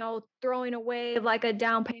and, throwing away like a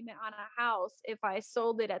down payment on a house if I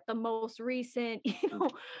sold it at the most recent,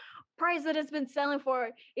 price that it's been selling for.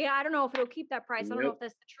 Yeah, I don't know if it'll keep that price. I don't know if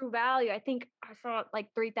that's the true value. I think I saw it like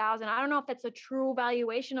 3,000. I don't know if that's a true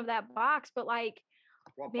valuation of that box, but like,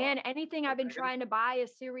 man, anything I've been trying to buy a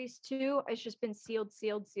Series 2, it's just been sealed.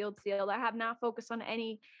 I have not focused on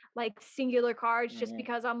any like singular cards just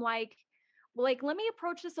because I'm like, let me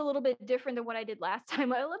approach this a little bit different than what I did last time.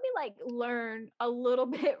 Let me like learn a little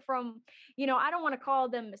bit from, I don't want to call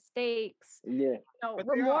them mistakes. Yeah. But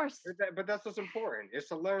remorse. But that's what's important, is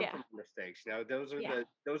to learn from mistakes. Those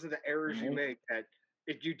are the errors you make that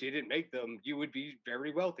if you didn't make them, you would be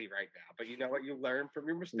very wealthy right now. But you know what? You learn from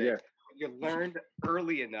your mistakes. Yeah. You learned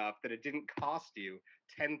early enough that it didn't cost you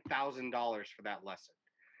 $10,000 for that lesson.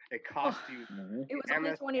 It cost you. It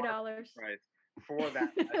was only $20. Right. For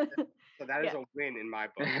that. So that is a win in my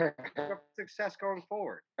book. Success going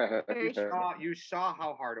forward. You saw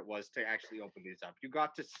how hard it was to actually open these up. You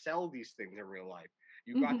got to sell these things in real life.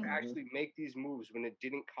 You got to actually make these moves when it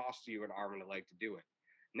didn't cost you an arm and a leg to do it.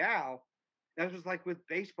 Now, that was like with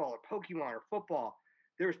baseball or Pokemon or football.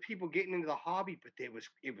 There was people getting into the hobby, but it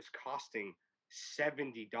was costing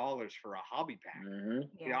 $70 for a hobby pack.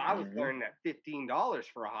 I was learning at $15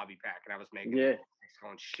 for a hobby pack, and I was making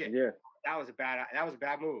going shit. Yeah. That was a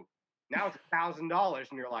bad move. Now it's $1,000, and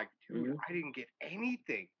you're like, dude, I didn't get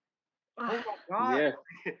anything. Oh my god!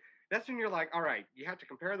 Yeah. That's when you're like, all right, you have to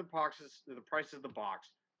compare the boxes to the prices of the box,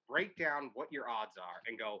 break down what your odds are,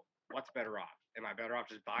 and go, what's better off? Am I better off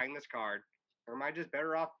just buying this card, or am I just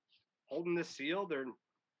better off holding this sealed, or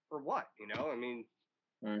what? I mean,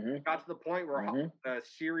 got to the point where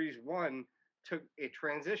Series 1 took a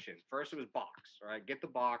transition. First, it was box, right? Get the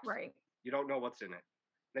box. Right. You don't know what's in it.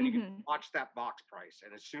 Then you can watch that box price,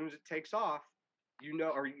 and as soon as it takes off,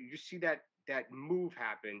 or you see that move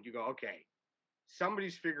happen, you go, okay,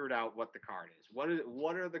 somebody's figured out what the card is. What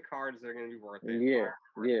are the cards that are going to be worth it?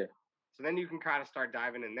 Yeah. So then you can kind of start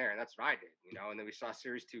diving in there, and that's what I did, And then we saw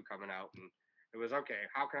Series 2 coming out, and it was okay.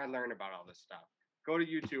 How can I learn about all this stuff? Go to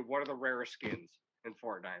YouTube. What are the rarest skins in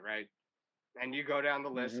Fortnite, right? And you go down the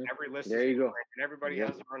list. Every list there you go. And everybody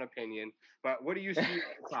has their own opinion. But what do you see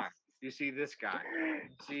all the time? You see this guy.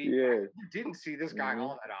 You didn't see this guy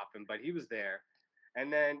all that often, but he was there.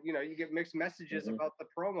 And then you get mixed messages about the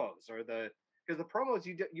promos because the promos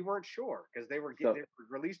you weren't sure because they were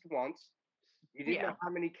released once. You didn't know how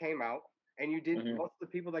many came out, and you didn't. Most of the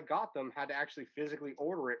people that got them had to actually physically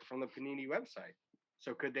order it from the Panini website.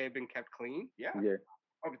 So could they have been kept clean? Yeah.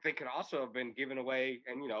 Oh, but they could also have been given away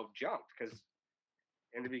and junked because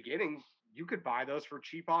in the beginning you could buy those for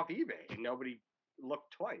cheap off eBay and nobody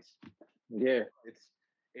looked twice. Yeah.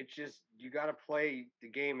 It's just you got to play the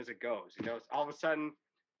game as it goes. All of a sudden,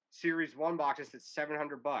 Series 1 boxes at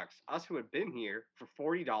 $700. Us who had been here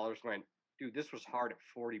for $40 went, dude, this was hard at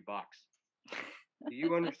 $40. Do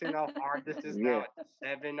you understand how hard this is now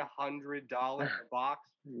at $700 a box?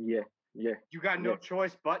 Yeah. You got no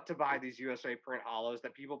choice but to buy these USA print hollows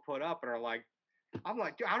that people put up and are like, I'm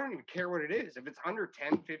like, dude, I don't even care what it is. If it's under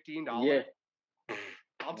 $10, $15,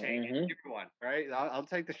 I'll take it. Give me one, right? I'll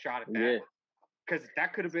take the shot at that. Because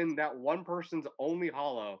that could have been that one person's only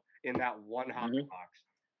hollow in that one hobby box.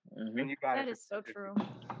 And you got that is so true.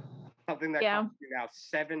 Something that costs you now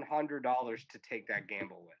 $700 to take that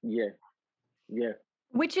gamble with. Yeah.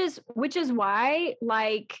 Which is why,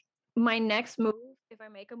 like, my next move, if I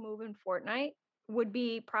make a move in Fortnite, would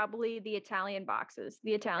be probably the Italian boxes,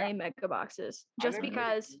 the Italian mega boxes, just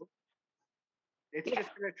because it's just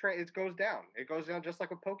gonna it goes down. It goes down just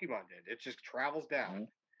like what Pokemon did. It just travels down.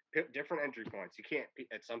 Different entry points. You can't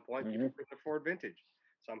at some point people can afford vintage.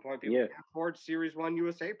 At some point people can't afford Series 1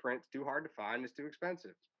 USA print. It's too hard to find. It's too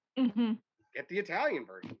expensive. Get the Italian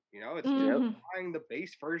version. It's buying the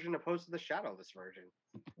base version opposed to the Shadowless version.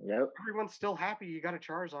 Everyone's still happy you got a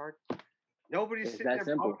Charizard. Nobody's sitting there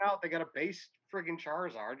bumming out they got a base friggin'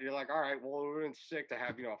 Charizard. You're like, all right, well, it would have been sick to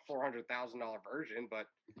have, a $400,000 version, but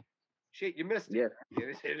shit, you missed it. It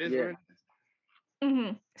is what it is.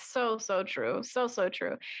 Mm-hmm. So true. So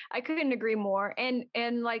true. I couldn't agree more.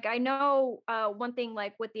 And like I know one thing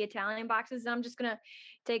like with the Italian boxes, and I'm just gonna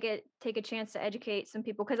take a chance to educate some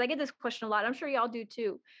people because I get this question a lot. I'm sure y'all do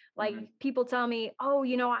too. Like people tell me, oh,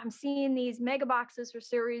 I'm seeing these mega boxes for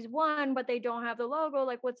series one, but they don't have the logo.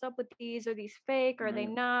 Like, what's up with these? Are these fake? Are they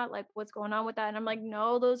not? Like, what's going on with that? And I'm like,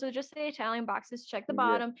 no, those are just the Italian boxes. Check the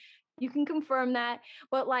bottom. You can confirm that.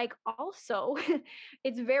 But like also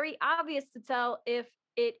it's very obvious to tell if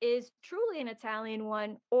it is truly an Italian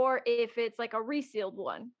one or if it's like a resealed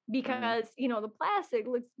one because the plastic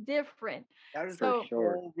looks different. That is so, the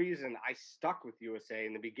whole reason I stuck with USA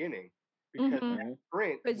in the beginning because that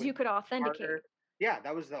print because you could authenticate.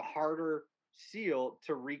 That was the harder seal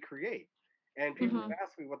to recreate. And people have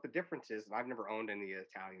asked me what the difference is, and I've never owned any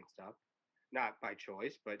Italian stuff, not by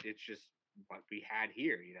choice, but it's just what we had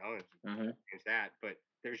here, it's that. But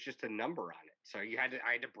there's just a number on it, so I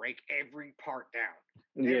had to break every part down.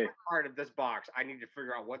 Every part of this box, I need to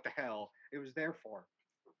figure out what the hell it was there for.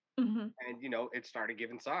 And it started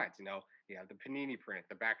giving signs. You have the Panini print.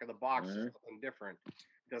 The back of the box is something different.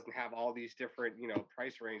 It doesn't have all these different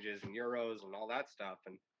price ranges and euros and all that stuff.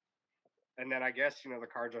 And then I guess the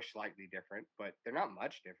cards are slightly different, but they're not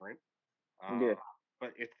much different.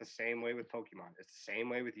 But it's the same way with Pokemon. It's the same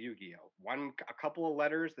way with Yu-Gi-Oh. A couple of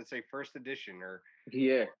letters that say first edition, or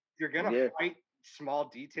if you're gonna fight small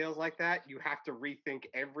details like that, you have to rethink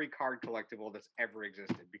every card collectible that's ever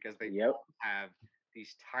existed because they all have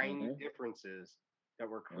these tiny differences that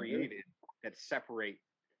were created that separate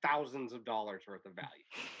thousands of dollars worth of value.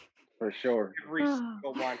 For sure. Every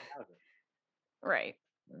single one has it. Right.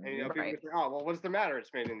 And people say, oh, well, what's the matter?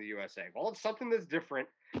 It's made in the USA. Well, it's something that's different.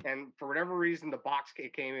 And for whatever reason, the box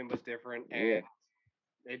it came in was different. And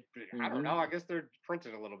I don't know. I guess they're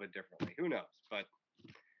printed a little bit differently. Who knows? But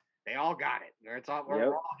they all got it. It's all,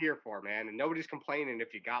 we're all here for, man. And nobody's complaining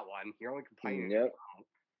if you got one. You're only complaining if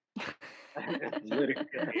you don't.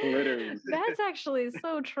 Literally. That's actually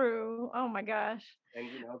so true. Oh my gosh. And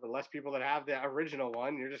the less people that have the original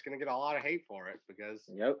one, you're just going to get a lot of hate for it because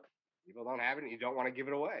people don't have it and you don't want to give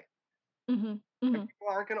it away. And people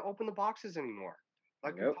aren't going to open the boxes anymore.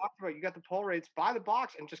 Like we talked about, you got the pull rates, buy the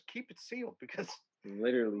box and just keep it sealed because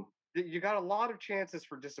literally you got a lot of chances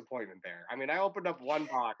for disappointment there. I mean, I opened up one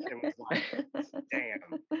box and was like,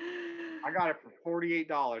 damn. I got it for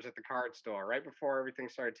 $48 at the card store right before everything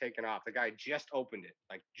started taking off. The guy just opened it,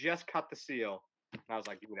 like just cut the seal. And I was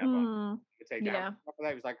like, give me that box.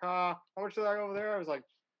 He was like, how much did I over there? I was like,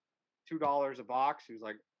 $2 a box. He was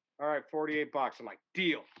like, all right, $48. I'm like,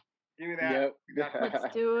 deal. Give me that.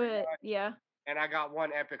 Let's do it. Yeah. And I got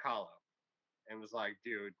one Epic Hollow and was like,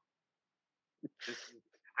 dude,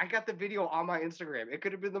 I got the video on my Instagram. It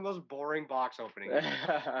could have been the most boring box opening.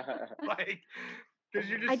 Like, because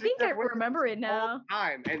you just I think I remember it now.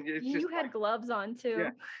 Time, and it's you had gloves on too.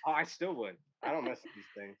 Yeah. Oh, I still would. I don't mess with these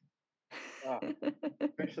things.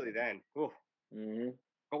 Especially then.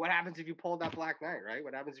 But what happens if you pull that Black Knight, right?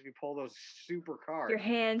 What happens if you pull those super cards? Your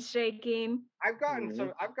hands shaking. I've gotten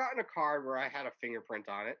a card where I had a fingerprint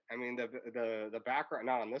on it. I mean the background,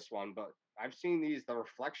 not on this one, but I've seen the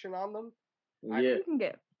reflection on them. You can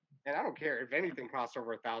get. And I don't care if anything costs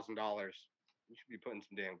over $1,000. You should be putting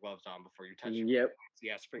some damn gloves on before you touch it.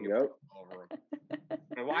 Yes, fingerprint all over them.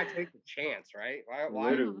 And why take the chance, right?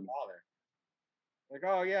 Why even bother? Like,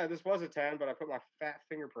 oh yeah, this was a 10, but I put my fat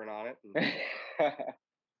fingerprint on it. And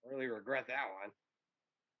I really regret that one.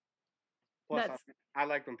 Plus, I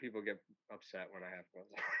like when people get upset when I have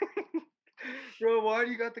gloves. Bro, why do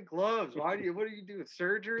you got the gloves? What do you do?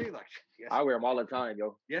 Surgery? Like, yes, I wear them all the time,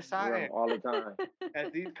 yo. Yes, I wear them all the time.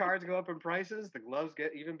 As these cards go up in prices, the gloves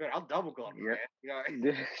get even better. I'll double glove them,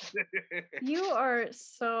 man. You are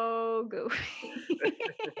so goofy.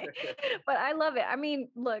 But I love it. I mean,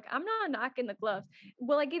 look, I'm not knocking the gloves.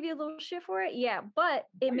 Will I give you a little shit for it? Yeah, but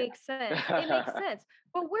it makes sense. It makes sense.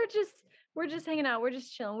 But we're just hanging out. We're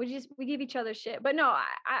just chilling. We give each other shit. But no,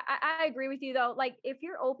 I agree with you though. Like if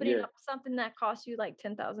you're opening up something that costs you like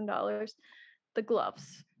 $10,000, the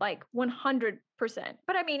gloves, like 100%.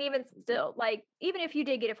 But I mean, even still, like even if you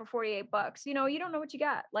did get it for $48, you don't know what you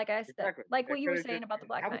got. Like I said, like what you were saying about the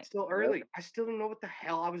Black Knight. I was still early. I still didn't know what the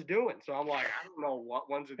hell I was doing. So I'm like, I don't know what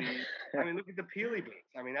ones are these. I mean, look at the Peely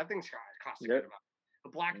base. I mean, that thing's cost a good amount.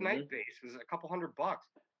 The Black Knight base was a couple $100.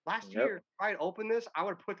 Last year, if I had opened this, I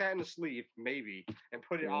would put that in the sleeve, maybe, and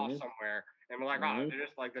put it off somewhere. And be like, oh, they're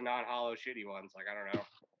just like the non-hollow shitty ones. Like, I don't know.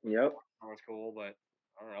 That one's cool, but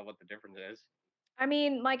I don't know what the difference is. I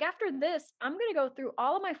mean, like after this, I'm going to go through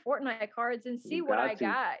all of my Fortnite cards and see what I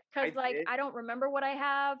got. Because I don't remember what I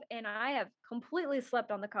have. And I have completely slept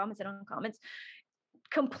on the comments and uncomments.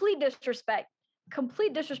 Complete disrespect.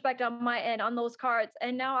 complete disrespect on my end on those cards.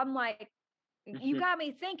 And now I'm like, you got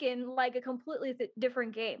me thinking like a completely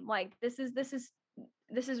different game. Like this is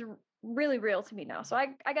really real to me now. So I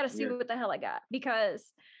got to see what the hell I got,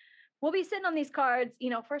 because we'll be sitting on these cards,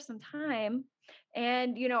 for some time.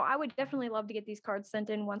 And, I would definitely love to get these cards sent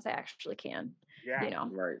in once I actually can. Yeah.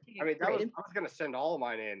 Right. I mean, I was going to send all of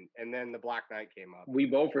mine in, and then the Black Knight came up. We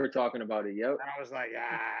both were talking about it. Yep. And I was like,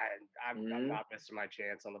 I'm not missing my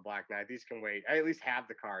chance on the Black Knight. These can wait. I at least have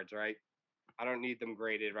the cards, right? I don't need them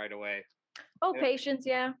graded right away. Oh, patience.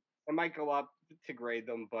 Yeah. It might go up to grade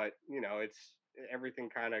them, but it's everything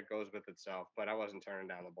kind of goes with itself. But I wasn't turning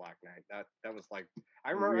down the Black Knight. That was like,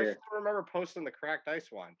 I still remember posting the cracked ice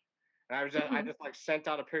one. And I just like sent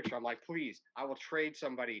out a picture. I'm like, please, I will trade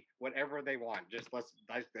somebody whatever they want. Just let's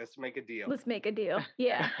make a deal. Let's make a deal.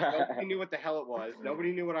 Yeah. Nobody knew what the hell it was.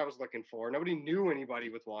 Nobody knew what I was looking for. Nobody knew anybody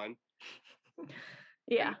with one.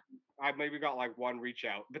 Yeah. I maybe got like one reach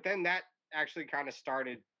out, but then that actually kind of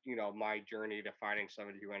started, my journey to finding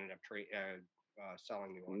somebody who ended up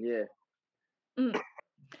selling me one. Yeah.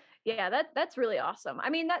 Yeah, that's really awesome.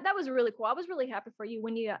 I mean, that was really cool. I was really happy for you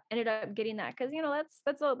when you ended up getting that, because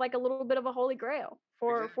that's like a little bit of a holy grail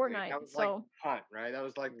for Fortnite. That was so like Hunt, right? That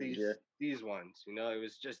was like these ones. It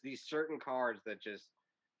was just these certain cards that just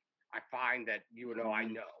I find that I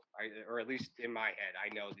know, or at least in my head,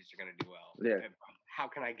 I know these are going to do well. Yeah. How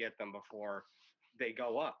can I get them before they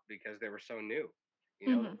go up, because they were so new?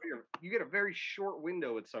 You get a very short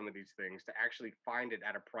window with some of these things to actually find it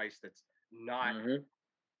at a price that's not.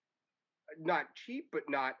 Not cheap, but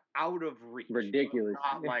not out of reach. Ridiculous.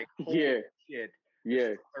 Not like shit.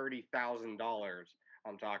 Yeah, $30,000.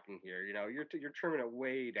 I'm talking here. You're trimming it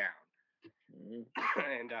way down,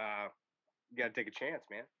 and you gotta take a chance,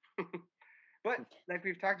 man. But like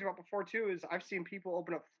we've talked about before too, is I've seen people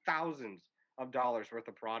open up thousands of dollars worth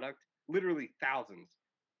of product, literally thousands,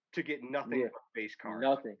 to get nothing but base cards.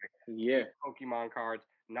 Nothing. Pokemon cards,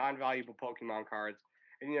 non-valuable Pokemon cards,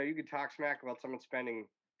 and you could talk smack about someone spending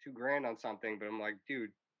 $2,000 on something, but I'm like, dude,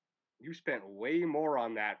 you spent way more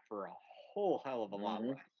on that for a whole hell of a lot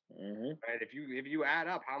less. Right? If you add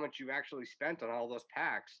up how much you actually spent on all those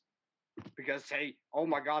packs, because say, oh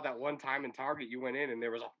my God, that one time in Target you went in and there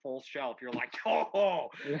was a full shelf, you're like, but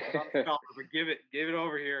give it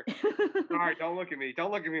over here. All right, don't look at me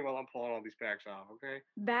while I'm pulling all these packs off, okay?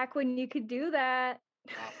 Back when you could do that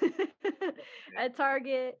at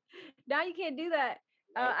Target, now you can't do that.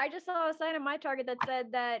 I just saw a sign on my Target that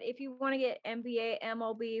said that if you want to get NBA,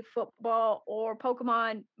 MLB, football, or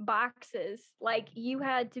Pokemon boxes, like you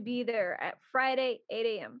had to be there at Friday, 8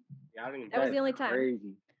 a.m. Yeah, that was the only time.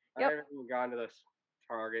 Crazy. I haven't even gone to this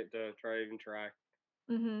Target to try.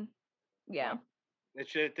 Yeah.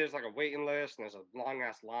 It's just, there's like a waiting list and there's a long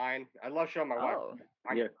ass line. I love showing my wife.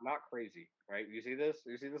 I'm not crazy, right? You see this?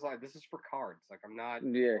 Line? This is for cards. Like I'm not.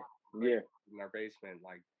 In our basement,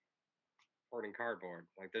 like hoarding cardboard.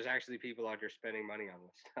 Like there's actually people out here spending money on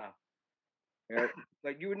this stuff.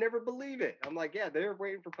 Like you would never believe it. I'm like, yeah, they're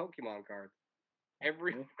waiting for Pokemon cards.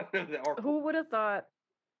 Who would have thought?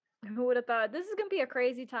 Who would have thought? This is gonna be a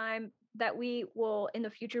crazy time that we will in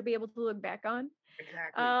the future be able to look back on.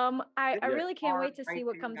 Exactly. I really can't wait to see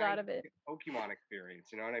what comes out of it. Pokemon experience,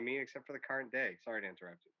 you know what I mean? Except for the current day. Sorry to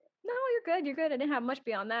interrupt you. No, you're good. I didn't have much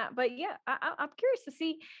beyond that, but yeah, I'm curious to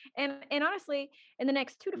see, and honestly, in the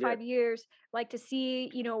next 2 to 5 years, like to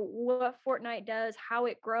see, what Fortnite does, how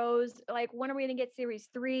it grows. Like, when are we gonna get Series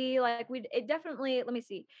 3? Like, it definitely. Let me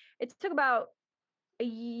see. It took about a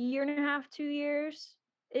year and a half, 2 years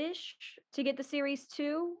ish to get the Series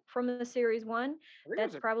 2 from the Series 1.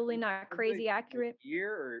 That's probably not crazy accurate.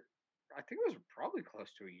 I think it was probably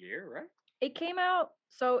close to a year, right? It came out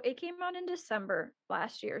in December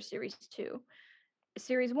last year, Series 2.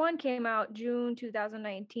 Series 1 came out June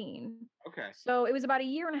 2019. Okay. So it was about a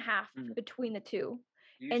year and a half between the two.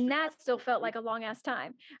 And that still felt like a long ass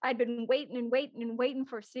time. I'd been waiting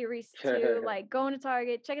for Series 2, like going to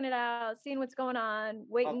Target, checking it out, seeing what's going on,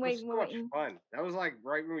 waiting. Much fun. That was like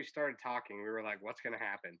right when we started talking. We were like, what's going to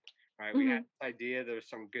happen? Right. We had this idea there was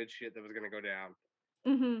some good shit that was going to go down.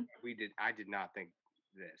 I did not think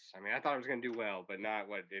this. I mean, I thought it was going to do well, but not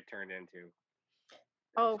what it turned into.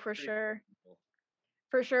 For sure.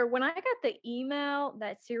 For sure. When I got the email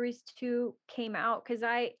that Series 2 came out, because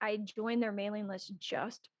I joined their mailing list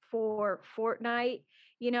just for Fortnite,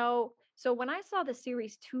 so when I saw the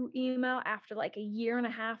Series 2 email after like a year and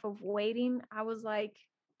a half of waiting, I was like,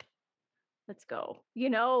 let's go, you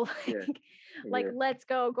know, Yeah. like Yeah. let's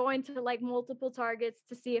go, going to like multiple Targets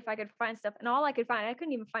to see if I could find stuff. And all I could find, I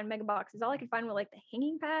couldn't even find mega boxes. All I could find were like the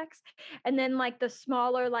hanging packs and then like the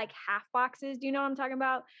smaller like half boxes. Do you know what I'm talking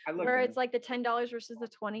about? I looked Where at it's like the $10 versus the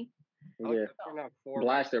 20. Yeah.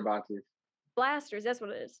 Blaster boxes. Blasters, that's what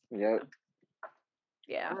it is. Yep. I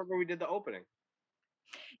Yeah. remember we did the opening.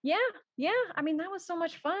 Yeah. Yeah. I mean, that was so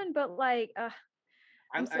much fun, but like,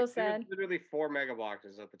 I'm so sad. There was literally 4 mega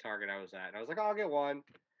boxes at the Target I was at. And I was like, oh, I'll get one.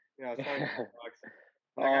 You know, it's only $5. Like,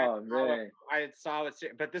 oh man. I saw it,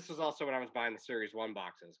 but this was also when I was buying the Series 1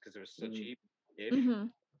 boxes because it was so cheap-ish.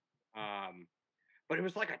 But it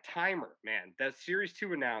was like a timer, man. The Series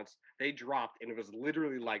 2 announced, they dropped, and it was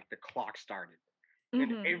literally like the clock started.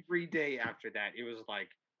 And every day after that, it was like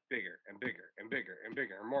bigger and bigger and bigger and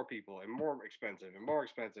bigger and more people and more expensive and more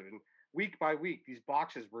expensive. And week by week, these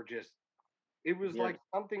boxes were just, it was like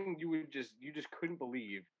something you just couldn't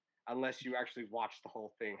believe unless you actually watched the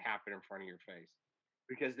whole thing happen in front of your face.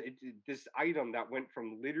 Because this item that went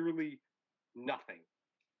from literally nothing,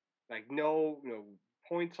 like no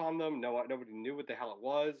points on them, nobody knew what the hell it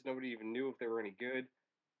was, nobody even knew if they were any good,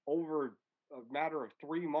 over a matter of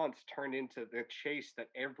 3 months turned into the chase that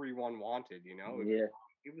everyone wanted, you know?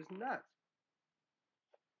 It was nuts.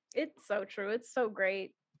 It's so true. It's so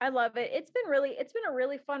great. I love it. It's been a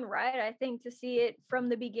really fun ride, I think, to see it from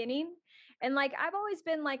the beginning. And like I've always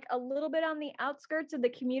been like a little bit on the outskirts of the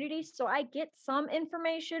community, so I get some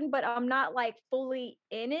information, but I'm not like fully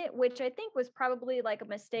in it, which I think was probably like a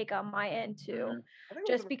mistake on my end too.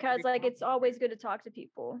 Just because like it's always good to talk to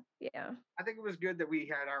people. Yeah. I think it was good that we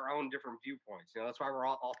had our own different viewpoints. You know, that's why we're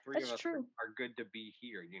all three of us are good to be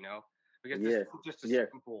here, you know? Because this isn't just a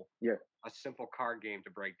simple card game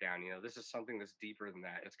to break down. You know, this is something that's deeper than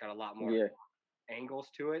that. It's got a lot more angles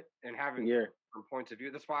to it and having different points of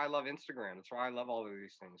view. That's why I love Instagram. That's why I love all of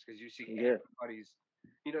these things, because you see everybody's,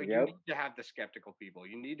 you know, you need to have the skeptical people.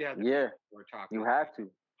 You need to have the people who are talking. You have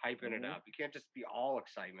to. Hyping it up. You can't just be all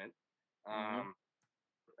excitement. I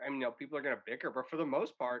mean, you know, people are going to bicker, but for the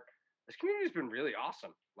most part, this community's been really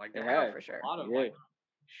awesome. Like, there has for sure. A lot of like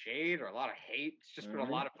shade or a lot of hate. It's just been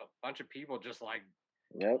a bunch of people just like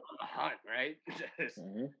on the hunt, right?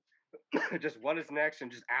 Just what is next and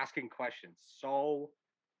just asking questions. So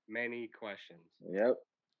many questions. Yep.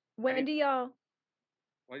 When do y'all?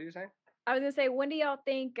 What do you say? I was gonna say, when do y'all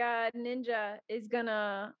think Ninja is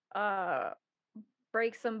gonna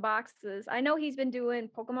break some boxes? I know he's been doing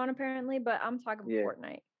Pokemon apparently, but I'm talking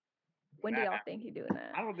Fortnite. When do y'all think he's doing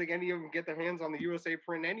that? I don't think any of them get their hands on the USA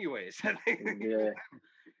print anyways. I think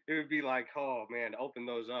it would be like, oh man, open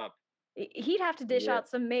those up. He'd have to dish out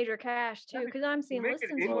some major cash too, because I'm seeing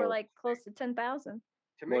listings for like close to 10,000.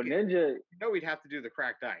 Well, Ninja, he'd have to do the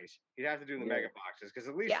cracked ice. He'd have to do the mega boxes, because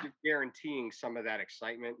at least you're guaranteeing some of that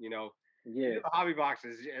excitement. You know, the hobby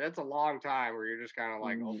boxes. That's a long time where you're just kind of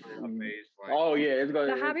like opening up base. Like,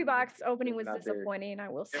 the hobby box opening was disappointing. I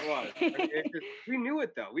will say it was. I mean, we knew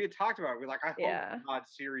it though. We had talked about it. We're like, I hope God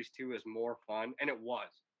Series 2 is more fun, and it was.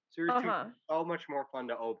 Series 2 is so much more fun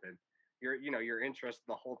to open. You're interested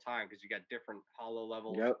the whole time because you got different holo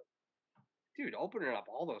levels. Dude, opening up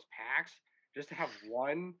all those packs just to have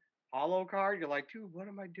one holo card, you're like, dude, what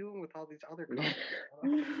am I doing with all these other cards?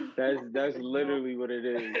 that's literally what it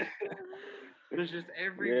is. There's just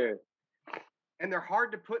everywhere. And they're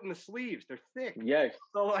hard to put in the sleeves. They're thick. Yes.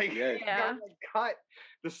 So like, you gotta cut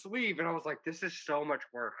the sleeve, and I was like, this is so much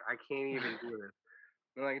work. I can't even do this.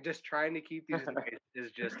 And like, just trying to keep these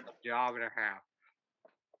is just a job and a half.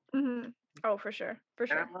 Oh, for sure.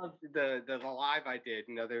 And I love the live I did.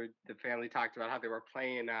 You know, the family talked about how they were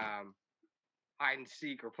playing hide and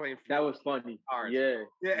seek or playing. That was funny. Cards.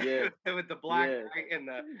 Yeah. With the black and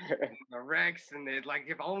the Rex, and like,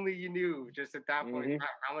 if only you knew just at that point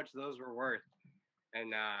how much those were worth.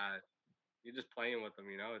 And you're just playing with them.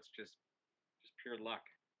 You know, it's just pure luck,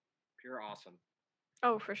 pure awesome.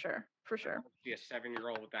 Oh, for sure. For sure. Be a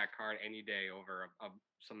 7-year-old with that card any day over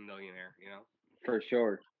some millionaire. You know. For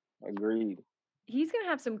sure. Agreed. He's going to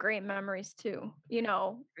have some great memories too, you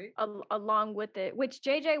know, along with it, which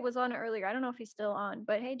JJ was on earlier. I don't know if he's still on,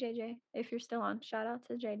 but hey, JJ, if you're still on, shout out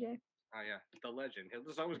to JJ. Oh yeah, the legend. He'll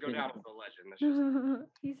just always go down as the legend.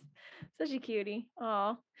 He's such a cutie.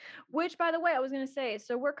 Oh, which, by the way, I was going to say,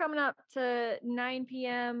 so we're coming up to 9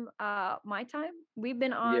 p.m. My time. We've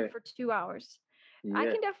been on for 2 hours. I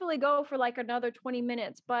can definitely go for like another 20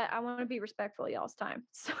 minutes, but I want to be respectful of y'all's time.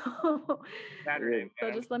 So,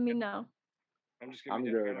 so just let me know. I'm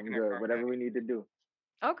good. Whatever we need to do.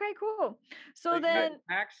 Okay, cool. So then,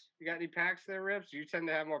 packs? You got any packs there, Rips? You tend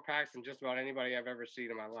to have more packs than just about anybody I've ever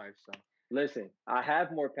seen in my life. So Listen, I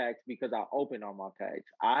have more packs because I open all my packs.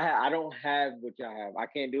 I don't have what y'all have. I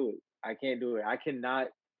can't do it. I can't do it. I cannot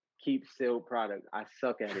keep sealed product. I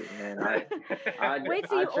suck at it, man. Wait,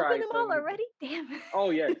 so you opened them all already? Damn.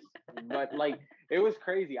 Oh yes, but like it was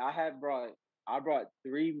crazy. I brought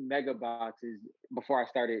 3 mega boxes before I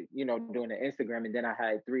started, doing the Instagram, and then I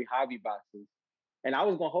had 3 hobby boxes, and I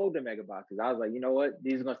was gonna hold the mega boxes. I was like, you know what,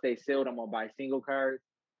 these are gonna stay sealed. I'm gonna buy single cards.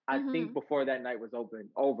 I think before that night was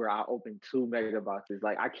over, I opened 2 mega boxes.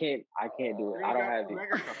 Like I can't do it. I don't have it.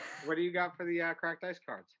 What do you got for the cracked ice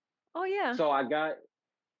cards? Oh yeah. So I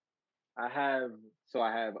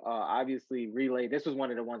have obviously Relay. This was one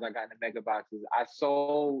of the ones I got in the mega boxes. I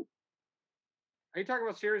sold. Are you talking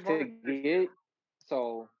about Series 1?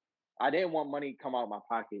 So I didn't want money come out of my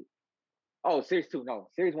pocket. Oh, Series 2, no.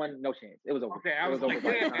 Series 1, no chance. It was over. Okay, I was like,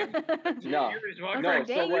 no. Like,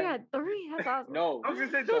 dang, you had 3? That's awesome. No. I was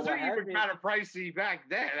gonna say those are even kind of pricey back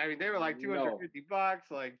then. I mean, they were like $250.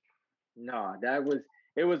 Like, no,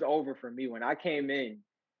 it was over for me when I came in.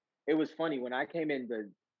 It was funny when I came in.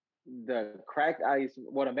 The cracked ice,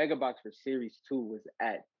 the mega box for Series 2 was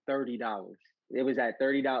at $30. It was at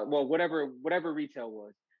 $30. Well, whatever retail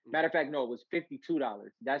was. Matter of fact, no, it was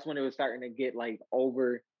 $52. That's when it was starting to get like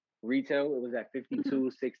over retail. It was at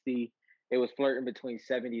 52, 60. It was flirting between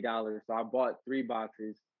 $70. So I bought 3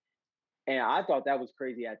 boxes. And I thought that was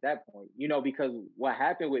crazy at that point, because what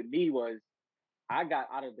happened with me was I got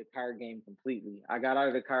out of the card game completely.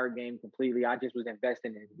 I just was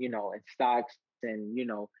investing in, in stocks and,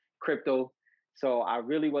 crypto. So I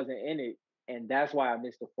really wasn't in it. And that's why I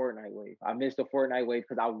missed the Fortnite wave. I missed the Fortnite wave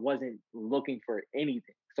because I wasn't looking for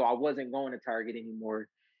anything. So I wasn't going to Target anymore.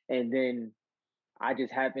 And then I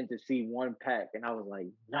just happened to see one pack and I was like,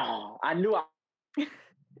 no, I knew I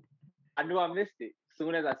missed it. As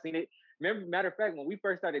soon as I seen it. Remember, matter of fact, when we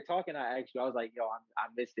first started talking, I asked you, I was like, yo, I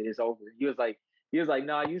missed it. It's over. He was like,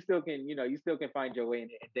 no, you still can find your way in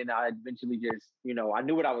it. And then I eventually just, I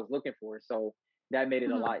knew what I was looking for. So that made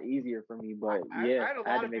it a lot easier for me. But I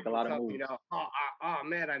had to make a lot of moves. Oh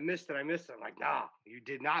man, I missed it. I'm like, nah, you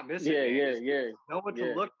did not miss it. Yeah. Know what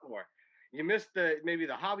to look for. You missed maybe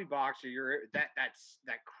the hobby box, or that's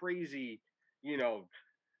that crazy,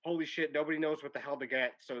 holy shit, nobody knows what the hell to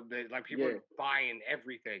get. So people are buying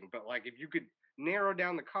everything. But like if you could narrow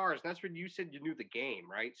down the cars, that's what you said, you knew the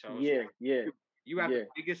game, right? So you have the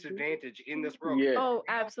biggest advantage in this world. Yeah. Oh,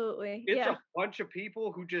 absolutely. It's a bunch of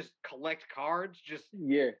people who just collect cards,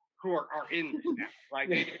 who are in this now. Like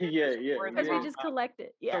because we just collect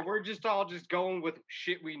it. Yeah. So we're just all going with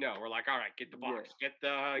shit we know. We're like, all right, get the box, get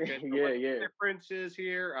the differences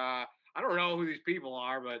here. I don't know who these people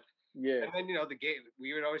are, but and then the game.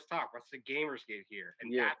 We would always talk. What's the gamers get here?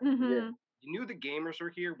 And you knew the gamers were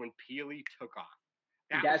here when Peely took off.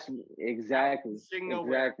 That's exactly. Signal.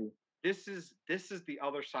 Exactly. This is the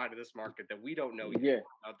other side of this market that we don't know yet.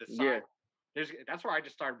 The side. That's where I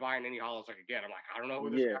just started buying any hollows I could get. I'm like, I don't know who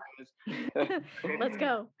this guy is. Let's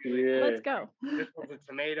go. Let's go. This one's a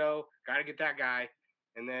tomato. Got to get that guy.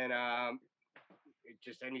 And then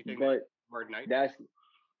just anything. But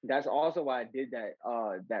that's also why I did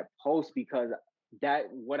that post, because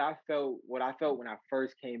what I felt when I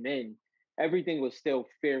first came in, everything was still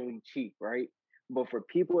fairly cheap, right? But for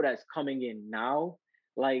people that's coming in now,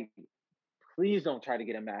 like, please don't try to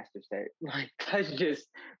get a master set. Like, that's just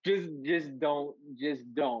don't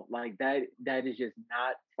like that is just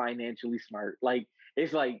not financially smart. Like,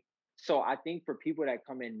 it's like, so I think for people that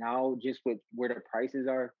come in now, just with where the prices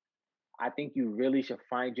are, I think you really should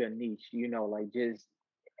find your niche, like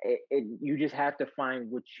you just have to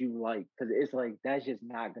find what you like, because it's like, that's just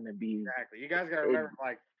not going to be. Exactly. You guys got to remember,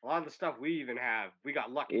 like, a lot of the stuff we even have, we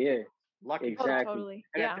got lucky. Yeah. Lucky. Exactly. Oh, totally.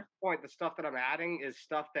 And at this point, the stuff that I'm adding is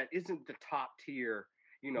stuff that isn't the top tier,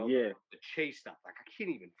 the chase stuff. Like, I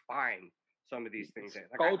can't even find some of these things.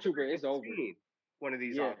 Like, Gold Trooper is over. One of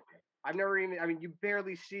these I've never even, you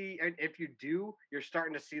barely see, and if you do, you're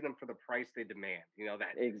starting to see them for the price they demand.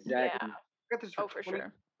 That. Exactly. I got this for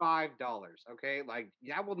 $25, okay? Like,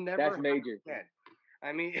 I will never. That's major.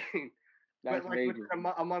 I mean, that's but like major.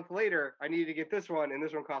 A month later, I needed to get this one, and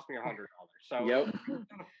this one cost me $100. So. Yep.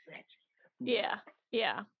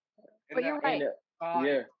 Yeah. But you're right.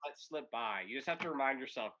 Let slip by. You just have to remind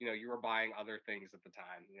yourself, you were buying other things at the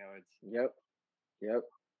time. It's. Yep.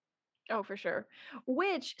 Oh, for sure.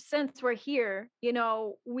 Which, since we're here,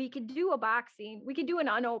 we could do a boxing. We could do an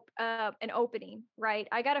opening, right?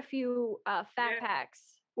 I got a few fat packs.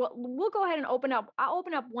 Well, we'll go ahead and open up. I'll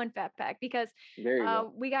open up one fat pack because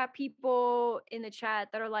we got people in the chat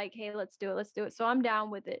that are like, hey, let's do it. So I'm down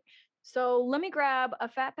with it. So let me grab a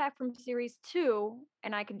fat pack from Series 2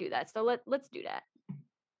 and I can do that. So let's do that.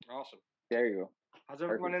 Awesome. There you go. How's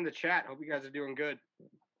everyone in the chat? Hope you guys are doing good.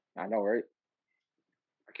 I know, right?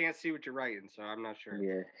 I can't see what you're writing, so I'm not sure.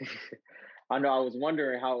 Yeah. I know. I was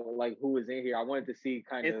wondering how, like, who was in here. I wanted to see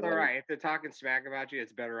kind of. It's all right. If they're talking smack about you,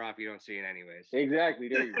 it's better off you don't see it anyways. Exactly.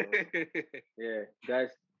 There you go. Yeah,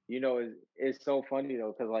 that's it's so funny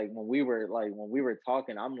though, because like when we were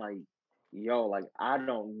talking, I'm like, yo, like I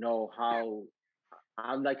don't know how.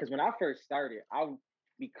 I'm like, because when I first started,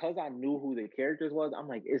 because I knew who the characters was, I'm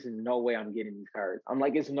like, it's no way I'm getting these cards. I'm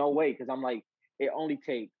like, it's no way, because I'm like, it only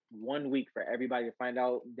takes 1 week for everybody to find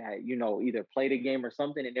out that either play the game or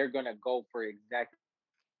something, and they're gonna go for exactly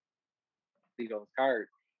those cards.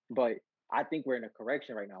 But I think we're in a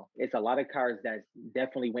correction right now. It's a lot of cards that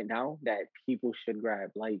definitely went down that people should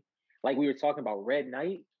grab. Like we were talking about Red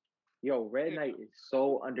Knight. Yo, Red Knight is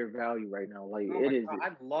so undervalued right now. Like it is.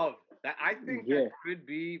 I love that. I think that could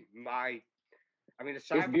be my. I mean,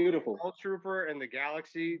 aside from beautiful. Gold Trooper and the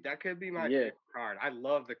Galaxy, that could be my favorite card. I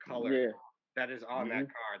love the color that is on that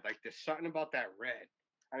card. Like there's something about that red.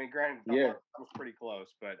 I mean, granted, that was pretty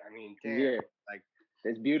close, but I mean, damn, like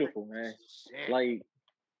it's beautiful, man. Like,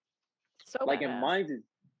 so like, and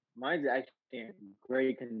mine's actually in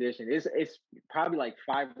great condition. It's probably like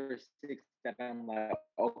 5 or 6 that I'm like,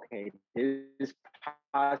 okay, this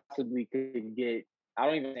possibly could get. I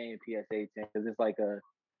don't even say in PSA 10 because it's like a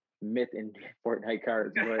myth in Fortnite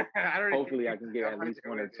cards, but hopefully I can get at least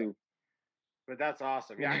 1 or 2. But that's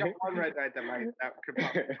awesome. Yeah, I got one Red Knight that could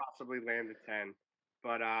possibly land a 10.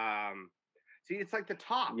 But see, it's like the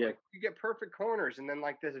top. Like you get perfect corners, and then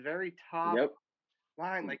like this very top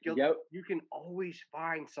line, like you can always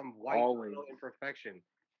find some white little imperfection.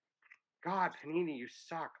 God, Panini, you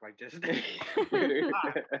suck. Like just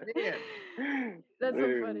That's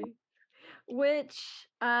so funny. Which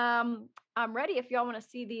I'm ready if y'all want to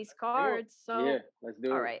see these cards. So let's do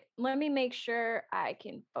it. All right, let me make sure I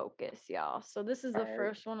can focus, y'all. So this is the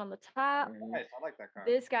first one on the top. Nice, I like that card.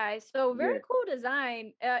 This guy, so very cool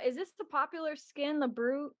design. Is this the popular skin, the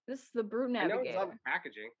Brute? This is the Brute Navigator. I know it's on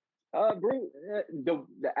packaging. Brute,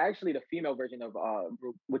 actually the female version of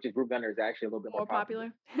Brute, which is Brute Gunner, is actually a little bit more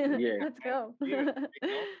popular. Yeah, let's go.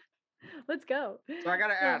 Let's go. So I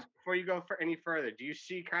gotta ask before you go any further. Do you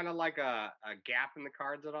see kind of like a gap in the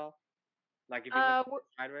cards at all? Like if you look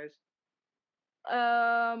sideways.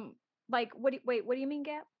 Like what do you mean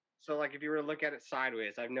gap? So like if you were to look at it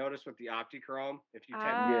sideways, I've noticed with the Optichrome, if you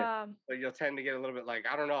tend so you'll tend to get a little bit like,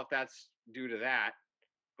 I don't know if that's due to that,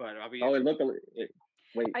 but I'll be. Oh, it looked.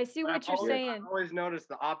 Wait. I see what you're saying. I always noticed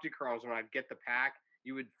the Optichromes when I'd get the pack,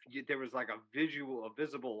 there was like a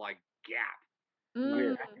visible like gap. Like,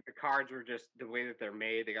 I think the cards were just the way that they're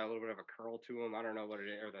made. They got a little bit of a curl to them. I don't know what it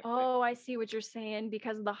is. I see what you're saying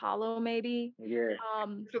because of the hollow, maybe. Yeah.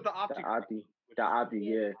 So the Opti,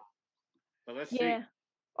 yeah. So let's see.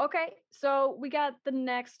 Okay, so we got the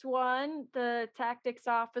next one, the Tactics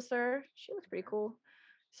Officer. She looks pretty cool.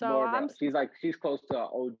 So she's close to an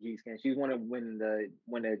OG skin. She's one of when the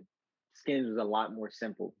skins was a lot more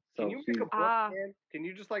simple. So can you make a book, man? Can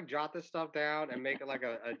you just like jot this stuff down and make it like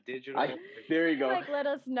a digital? There you go. Like let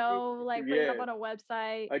us know, like put it up on a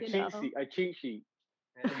website. A cheat sheet.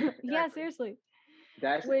 Yeah, seriously.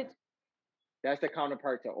 That's the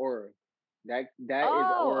counterpart to Aura. That is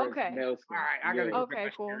Aura's male skin. All right, I gotta go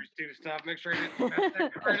cool. Do stuff. Make sure I didn't mess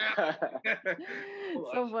that card up.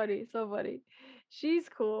 So funny. She's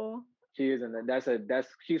cool. She isn't.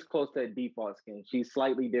 She's close to a default skin. She's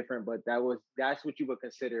slightly different, but that's what you would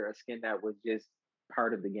consider a skin that was just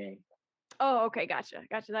part of the game. Oh, okay, gotcha.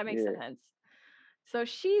 That makes sense. So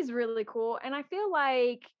she's really cool, and I feel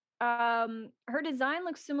like her design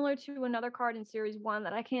looks similar to another card in Series 1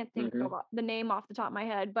 that I can't think of the name off the top of my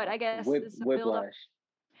head, but I guess this is a Whiplash.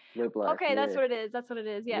 Okay, that's what it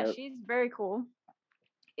is. Yeah, she's very cool.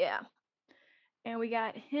 Yeah. And we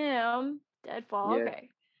got him, Deadfall. Yeah. Okay.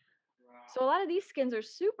 So a lot of these skins are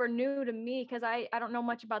super new to me because I don't know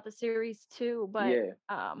much about the Series 2, but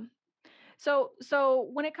so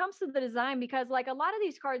when it comes to the design, because like a lot of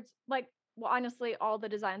these cards, like, well, honestly, all the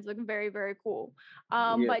designs look very, very cool.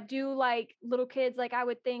 But do like little kids, like I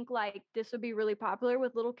would think like this would be really popular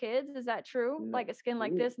with little kids. Is that true? Like a skin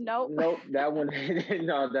like this? Nope. Nope. That one,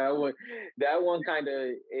 that one kind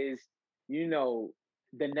of is,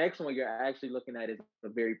 the next one you're actually looking at is a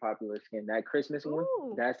very popular skin. That Christmas one,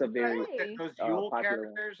 that's a very those Yule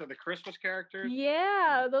characters or the Christmas characters.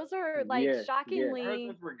 Yeah, those are like shockingly.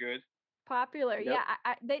 Those were good. Popular. Yep.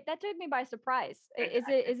 Yeah, that took me by surprise. Is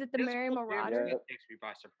it the Merry Marauder? It takes me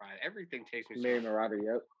by surprise. Everything takes me. Merry Marauder.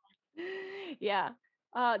 Yep. Yeah.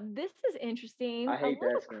 This is interesting. I hate a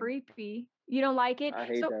little creepy. You don't like it? I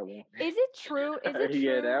hate that one. Is it true? Is it true?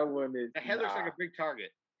 Yeah, that one is. The head looks like a big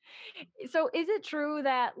target. So is it true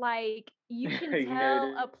that like you can Yeah,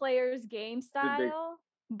 tell a player's game it's a big style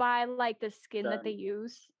by like the skin that they time.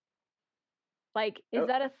 use? Like, is Oh,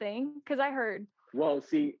 that a thing? Because I heard. well,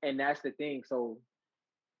 see, and that's the thing. So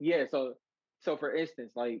yeah, so for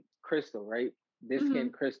instance, like Crystal, right? This Mm-hmm. skin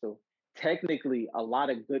Crystal. Technically, a lot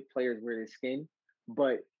of good players wear this skin,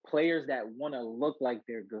 but players that want to look like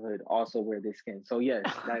they're good also wear this skin. So yes,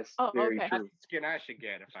 that's Oh, very okay. That's true. the skin I should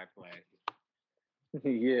get if I play.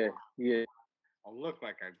 Yeah, yeah. I'll look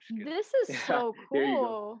like I'm skin. This is so There you go.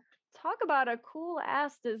 cool. Talk about a cool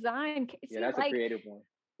ass design. Yeah, See, that's a creative one.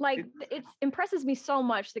 like it impresses me so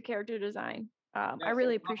much, the character design. I Yes,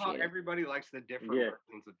 really I love how appreciate it. everybody likes the different Yeah.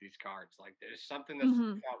 versions of these cards. Like there's something that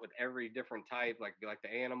Mm-hmm. sticks out with every different type, like the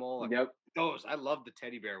animal. Like Yep. those, I love the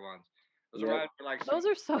teddy bear ones. Those Yep. remind me like Those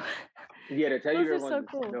are so. Yeah, the teddy Those bear are so ones is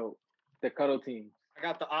cool. dope. The cuddle team. I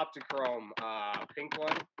got the Optichrome pink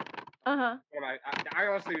one. Uh-huh. I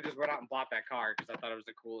honestly just went out and bought that card because I thought it was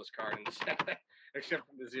the coolest card in the set, except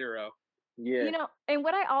for the zero. Yeah. You know, and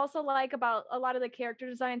what I also like about a lot of the character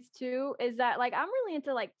designs too is that like I'm really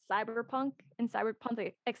into like cyberpunk and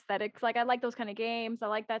cyberpunk aesthetics. Like I like those kind of games. I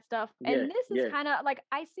like that stuff. Yeah. And this is Yeah. kind of like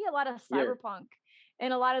I see a lot of Yeah. cyberpunk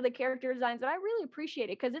in a lot of the character designs, and I really appreciate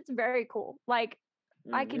it because it's very cool. Like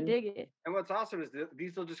I can Mhm. dig it. And what's awesome is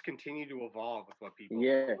these will just continue to evolve with what people.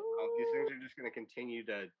 Yeah, These things are just going to continue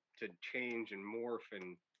to change and morph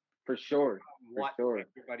and for sure. For what sure.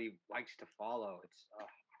 everybody likes to follow. It's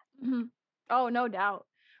Mhm. Oh, no doubt.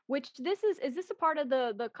 Which this is this a part of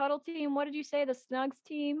the cuddle team? What did you say? The Snugs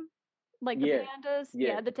team? Like the Yeah. pandas? Yeah.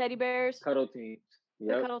 Yeah, the teddy bears, Cuddle teams. the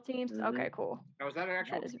Yep. cuddle teams. Mhm. Okay, cool. now, is that an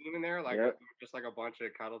actual That is team in there? Like Yep. just like a bunch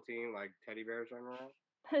of cuddle team, like teddy bears running around?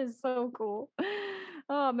 that is so cool.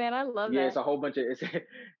 Oh man, I love Yeah, that. it's a whole bunch of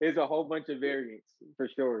it's a whole bunch of variants for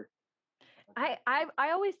sure. I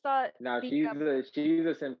always thought Now the she's a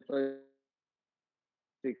simplistic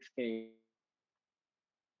skin.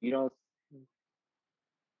 You don't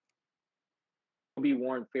be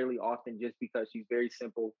worn fairly often just because she's very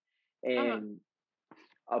simple, and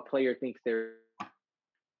a player thinks they're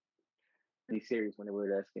really serious when they wear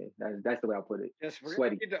that skin. That's the way I put it. Yes, we're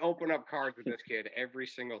Sweaty. gonna need to open up cards with this kid every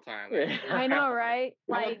single time. Like, I know, right?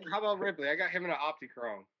 how Like about Ripley? I got him in an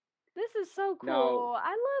Optichrome. this is so cool. Now- I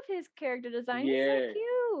love his character design. He's Yeah. so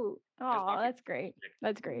cute. Oh, lucky. that's great.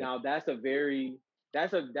 That's great. Now that's a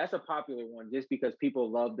popular one just because people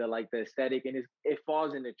love the aesthetic, and it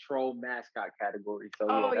falls in the troll mascot category. So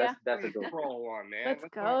Oh, yeah. that's a good one. Troll one, man. Let's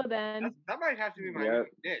That's go my- then. that might have to be my Yep.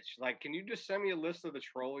 new niche. Like, can you just send me a list of the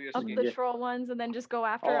trolliest Of skins? the Yeah. troll ones, and then just go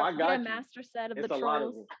after Oh, I get got a you. master set of It's the a lot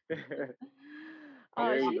of trolls. them. Oh,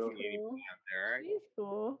 There you she's go. cool. There, right? She's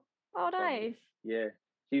cool. Oh, nice. Yeah,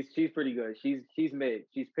 she's pretty good. She's mid.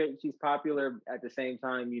 She's popular at the same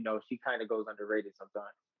time. You know, she kind of goes underrated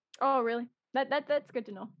sometimes. Oh, really? That's good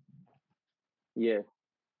to know. Yeah.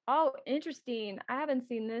 Oh, interesting. I haven't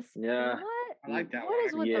seen this. Yeah. What? I like that What one.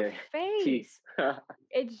 is with the Yeah. face? Teeth.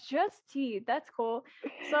 It's just teeth. That's cool.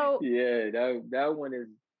 So Yeah, that one is.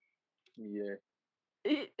 Yeah,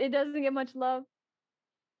 it doesn't get much love.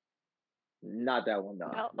 not that one. No,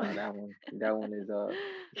 No. no, that one. That one is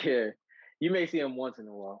yeah. You may see him once in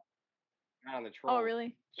a while. Not on the troll. Oh,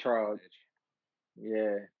 really? Trog.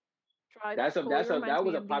 Yeah, Try. that He was reminds me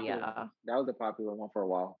a of the, popular one. That was a popular one for a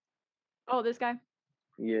while. Oh, this guy.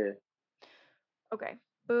 Yeah, Okay.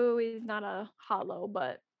 Boo is not a hollow,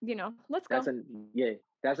 but let's go.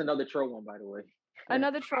 that's another troll one, by the way.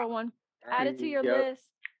 Another troll one. Add it to your Yep.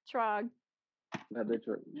 list, Trog. Another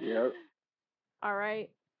troll. Yep. All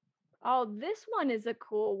right. Oh, this one is a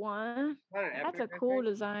cool one. Not an That's a epic, I cool think.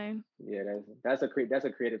 design. Yeah, that's a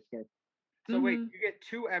creative skin. So wait, Mhm. you get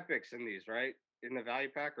 2 epics in these, right? In the value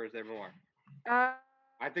pack, or is there more? Uh,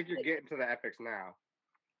 I think you're getting to the epics now.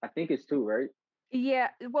 I think it's 2, right?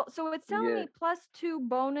 yeah. Well, so it's telling Yeah. me +2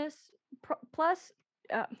 bonus, plus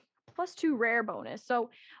 2 rare bonus. So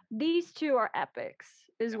these 2 are epics,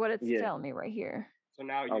 is what it's Yeah. telling me right here. So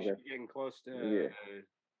now you Okay. should be getting close to. Yeah.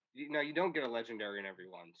 You don't get a legendary in every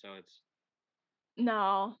one, so it's.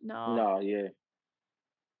 No. No, yeah.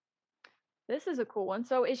 This is a cool one.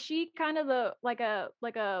 So is she kind of the like a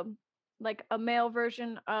male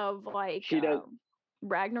version of like She does.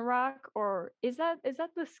 Ragnarok, or is that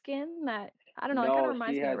the skin that I don't know? It kind No, of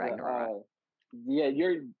reminds she me has of Ragnarok.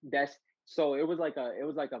 so it was like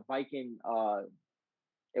a Viking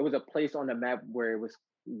it was a place on the map where it was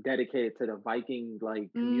dedicated to the Viking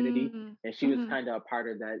community, Mm, and she was mhm. kind of a part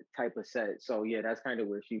of that type of set. So yeah, that's kind of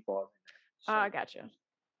where she falls. So, Gotcha.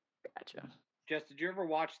 Jess, did you ever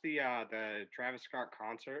watch the Travis Scott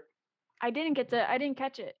concert? I didn't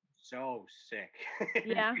catch it. So sick.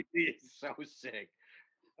 Yeah? It really is so sick.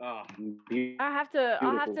 Oh, I'll have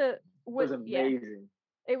to. It was amazing.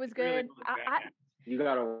 It was good. You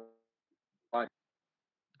gotta watch.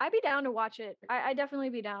 I'd be down to watch it. I definitely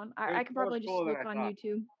be down. I could probably just look on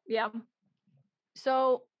YouTube. Yeah.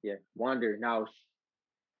 So yeah, Wonder. Now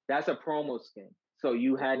that's a promo skin. So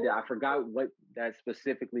you had to, I forgot what that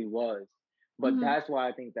specifically was, but that's why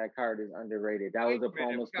I think that card is underrated. That was a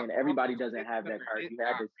promo skin. Everybody doesn't have that card. You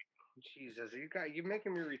had to. Jesus, you're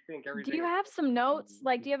making me rethink everything. Do you have some notes?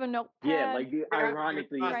 Like, do you have a notepad? Yeah, like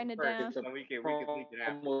ironically, writing it down. So we can leak it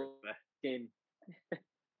after. Skin.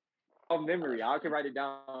 Of memory, I can write it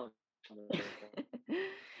down.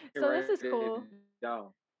 So this is cool.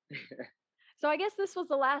 So I guess this was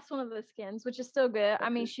the last one of the skins, which is still good. I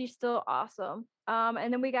mean, she's still awesome.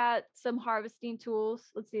 And then we got some harvesting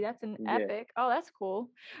tools. Let's see, that's an epic. Oh, that's cool.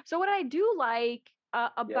 So what I do like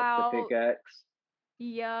about the pickaxe.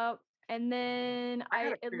 Yep. And then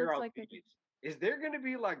it looks like is there going to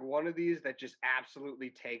be like one of these that just absolutely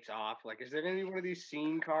takes off? Like, is there going to be one of these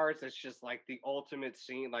scene cards that's just like the ultimate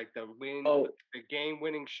scene, like the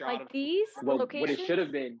game-winning shot? Like these locations? What it should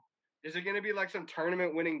have been. Is it going to be like some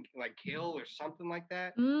tournament-winning like kill or something like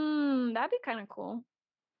that? That'd be kind of cool.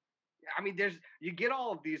 I mean, you get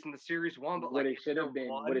all of these in the series 1, but what it should have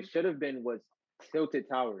been was Tilted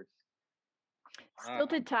Towers.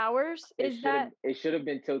 Tilted Towers? It should have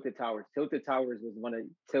been Tilted Towers. Tilted Towers was one of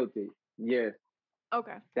Tilted. Yeah.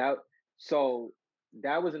 Okay. That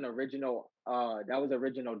was an original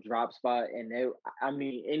original drop spot, and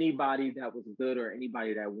anybody that was good or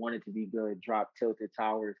anybody that wanted to be good dropped Tilted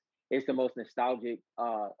Towers. It's the most nostalgic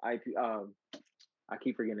IP. I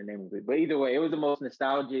keep forgetting the name of it, but either way, it was the most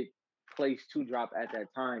nostalgic place to drop at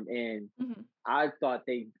that time, and I thought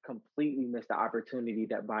they completely missed the opportunity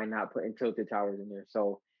that by not putting Tilted Towers in there.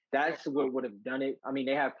 So that's what would have done it. I mean,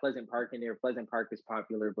 they have Pleasant Park in there. Pleasant Park is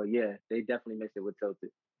popular, but yeah, they definitely missed it with Tilted.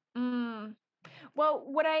 Well,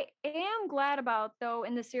 what I am glad about though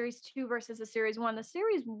in the series 2 versus the series 1, the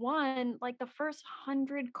series 1, like the first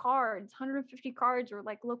 150 cards were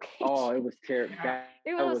like locations. Oh, it was terrible.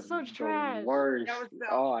 It was so trash. Worst.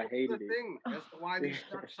 I hated it. Thing. That's why these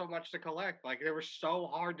suck so much to collect. Like they were so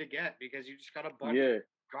hard to get because you just got a bunch of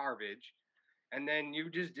garbage. And then you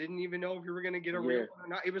just didn't even know if you were going to get a real one or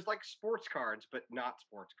not. It was like sports cards, but not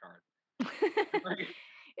sports cards.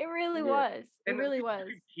 It really was. It really was.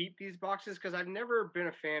 You keep these boxes because I've never been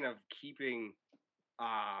a fan of keeping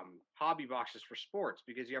hobby boxes for sports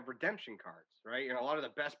because you have redemption cards, right? And a lot of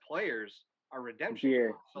the best players are redemption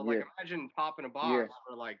cards. So like imagine popping a box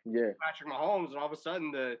for like Patrick Mahomes and all of a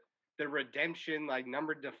sudden the redemption like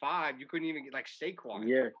numbered to 5, you couldn't even get like Saquon.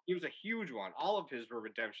 Yeah. He was a huge one. All of his were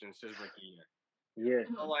redemptions his rookie year. Yeah.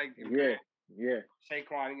 So like Saquon,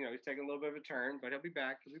 he's taking a little bit of a turn, but he'll be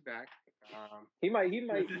back. He might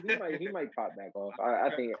pop back off. I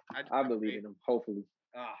believe in him. Hopefully.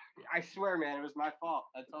 I swear, man, it was my fault.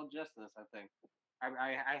 I told Jess this. I think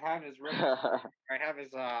I have his rookie. I have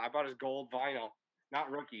his. I bought his gold vinyl,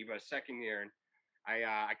 not rookie, but second year, and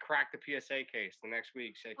I cracked the PSA case the next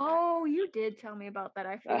week. Saquon. Oh, you did tell me about that.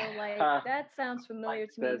 I feel like that sounds familiar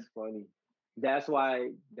to me. That's funny. That's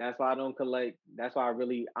why I don't collect. That's why I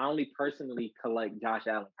only personally collect Josh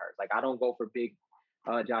Allen cards. Like I don't go for big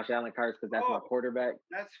Josh Allen cards because that's my quarterback.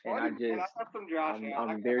 That's funny. And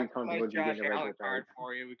I'm very comfortable with getting a regular card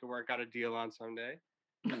for you. We can work out a deal on someday.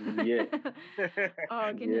 Yeah.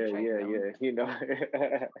 Oh, yeah.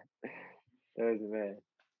 That's man.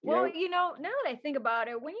 Well, now that I think about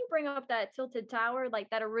it, when you bring up that Tilted Tower, like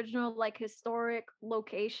that original, like historic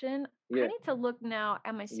location, I need to look now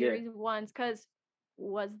at my series 1s because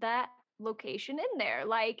was that location in there?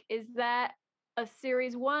 Like, is that a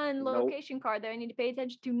series 1 location card that I need to pay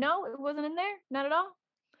attention to? No, it wasn't in there. Not at all.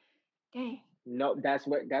 Dang. No, that's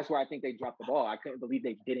where I think they dropped the ball. I couldn't believe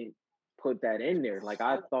they didn't put that in there. Like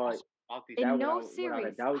I thought in no series, without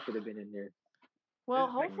a doubt should have been in there. Well,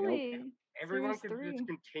 hopefully. Everyone can just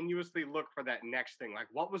continuously look for that next thing. Like,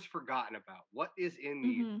 what was forgotten about? What is in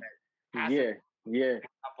these that hasn't been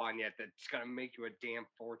up on yet that's going to make you a damn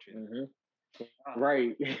fortune?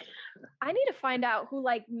 Right. I need to find out who,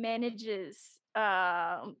 like, manages,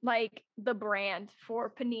 like, the brand for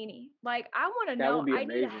Panini. Like, I want to know. I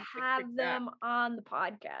need to have them on the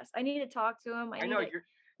podcast. I need to talk to them. I know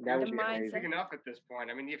that would be big enough at this point.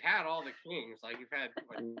 I mean, you've had all the kings. Like you've had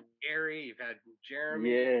Gary, you've had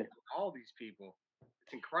Jeremy, all these people.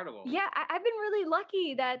 It's incredible. Yeah, I've been really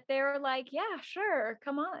lucky that they're like, yeah, sure,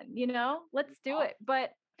 come on, let's do it.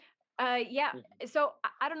 But so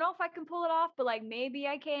I don't know if I can pull it off, but like maybe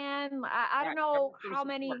I can. I don't know how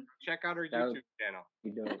many. Check out her YouTube channel.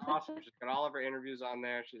 She's awesome. She's got all of her interviews on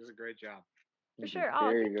there. She does a great job. For sure.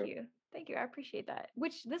 Oh, thank you. I appreciate that.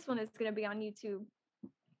 Which this one is going to be on YouTube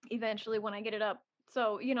eventually when I get it up.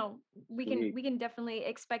 So, you know, we can definitely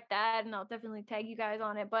expect that, and I'll definitely tag you guys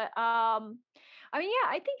on it. But I mean, yeah,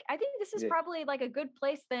 I think this is probably like a good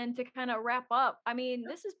place then to kind of wrap up. I mean,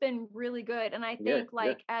 this has been really good, and I think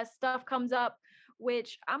as stuff comes up,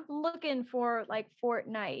 which I'm looking for like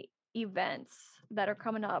Fortnite events that are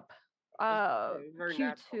coming up.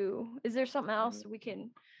 Q2. Is there something else we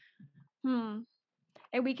can and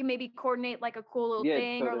we can maybe coordinate like a cool little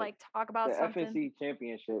thing, or like talk about something? FNC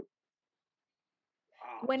Championship.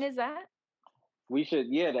 When is that? We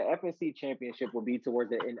should, the FNC Championship will be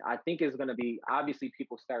towards it, and I think it's going to be, obviously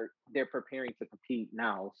people they're preparing to compete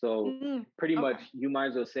now, so pretty much you might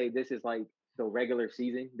as well say this is like the regular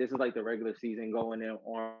season. This is like the regular season going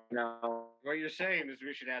on now. What you're saying is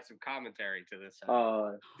we should add some commentary to this.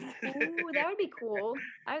 Ooh, that would be cool.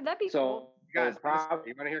 That'd be cool. You guys, you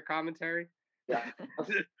want to hear commentary? Yeah.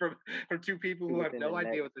 from two people who have no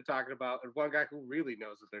idea what they're talking about, and one guy who really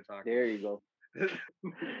knows what they're talking about. There you go.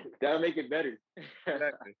 That'll make it better.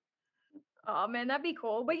 Exactly. Oh man, that'd be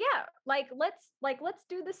cool. But yeah, let's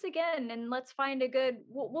do this again, and let's find a good.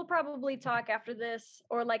 We'll probably talk after this,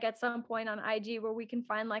 or like at some point on IG where we can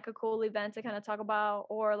find like a cool event to kind of talk about,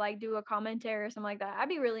 or like do a commentary or something like that. I'd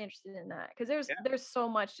be really interested in that because there's so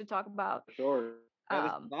much to talk about. Sure.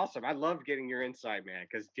 That's awesome. I love getting your insight, man,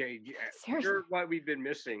 because you're what we've been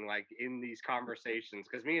missing, like in these conversations.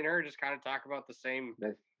 Because me and her just kind of talk about the same,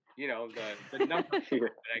 you know, the number,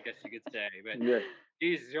 I guess you could say. But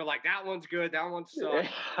Jesus, you're like, that one's good, that one sucks.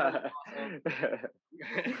 And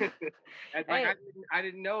like, I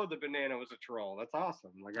didn't know the banana was a troll. That's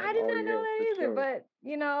awesome. Like I did not know that either. Sure. But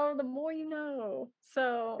you know, the more you know.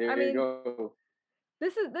 So there you go.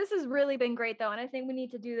 This has really been great though, and I think we need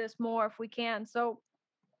to do this more if we can. So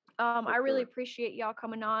I really appreciate y'all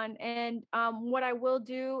coming on. And what I will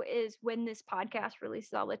do is when this podcast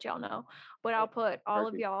releases, I'll let y'all know. But I'll put all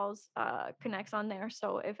of y'all's connects on there.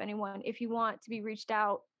 So if you want to be reached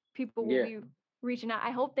out, people will be reaching out. I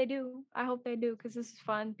hope they do. Because this is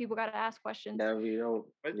fun. People got to ask questions. What's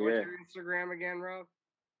your Instagram again, Rob?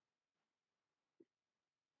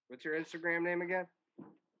 What's your Instagram name again?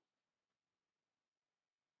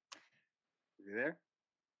 Is he there?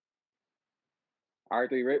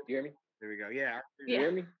 R3 Rip, you hear me? There we go. Yeah. You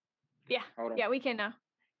hear me? Yeah. Hold on. Yeah, we can now.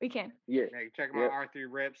 We can. Yeah. Check him out, R3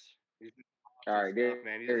 Rips. All right,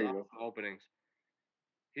 man. He's awesome openings.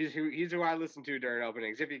 He's who I listen to during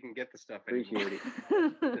openings, if you can get the stuff anymore.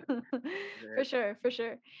 Appreciate it. For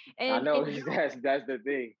sure. And I know that's the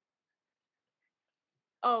thing.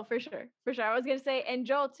 Oh, for sure. I was gonna say, and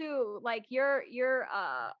Joel too, like your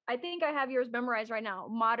I think I have yours memorized right now.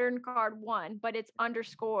 Modern Card 1, but it's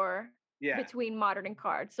underscore between modern and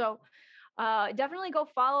card. So definitely go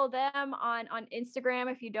follow them on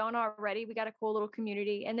Instagram if you don't already. We got a cool little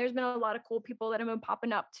community, and there's been a lot of cool people that have been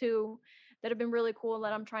popping up too that have been really cool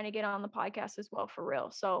that I'm trying to get on the podcast as well, for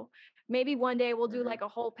real. So maybe one day we'll do like a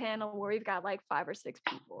whole panel where we've got like 5 or 6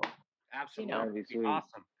 people. Absolutely. That'd be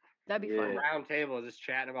awesome. That'd be fun. Round table just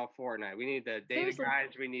chatting about Fortnite. We need the data guys.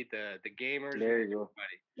 We need the gamers. There you go.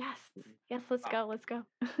 Yes. Let's go.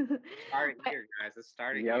 Starting here, guys. Let's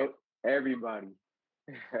start it. Yep. Everybody.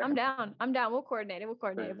 I'm down. We'll coordinate it.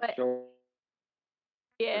 But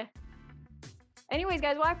yeah. Anyways,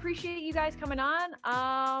 guys, well, I appreciate you guys coming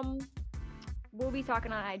on. We'll be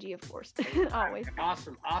talking on IG, of course. Always.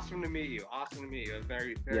 Awesome to meet you. I'm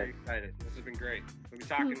very, very excited. This has been great. We'll be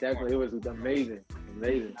talking. Definitely, it was amazing.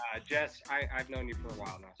 Jess, I've known you for a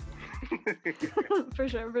while now. So. for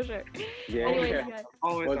sure. Yeah. Anyways, guys.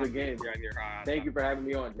 Always was a game. Thank you for having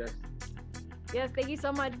me on, Jess. Yes, thank you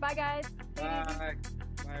so much. Bye, guys. Bye.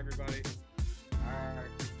 Bye, everybody.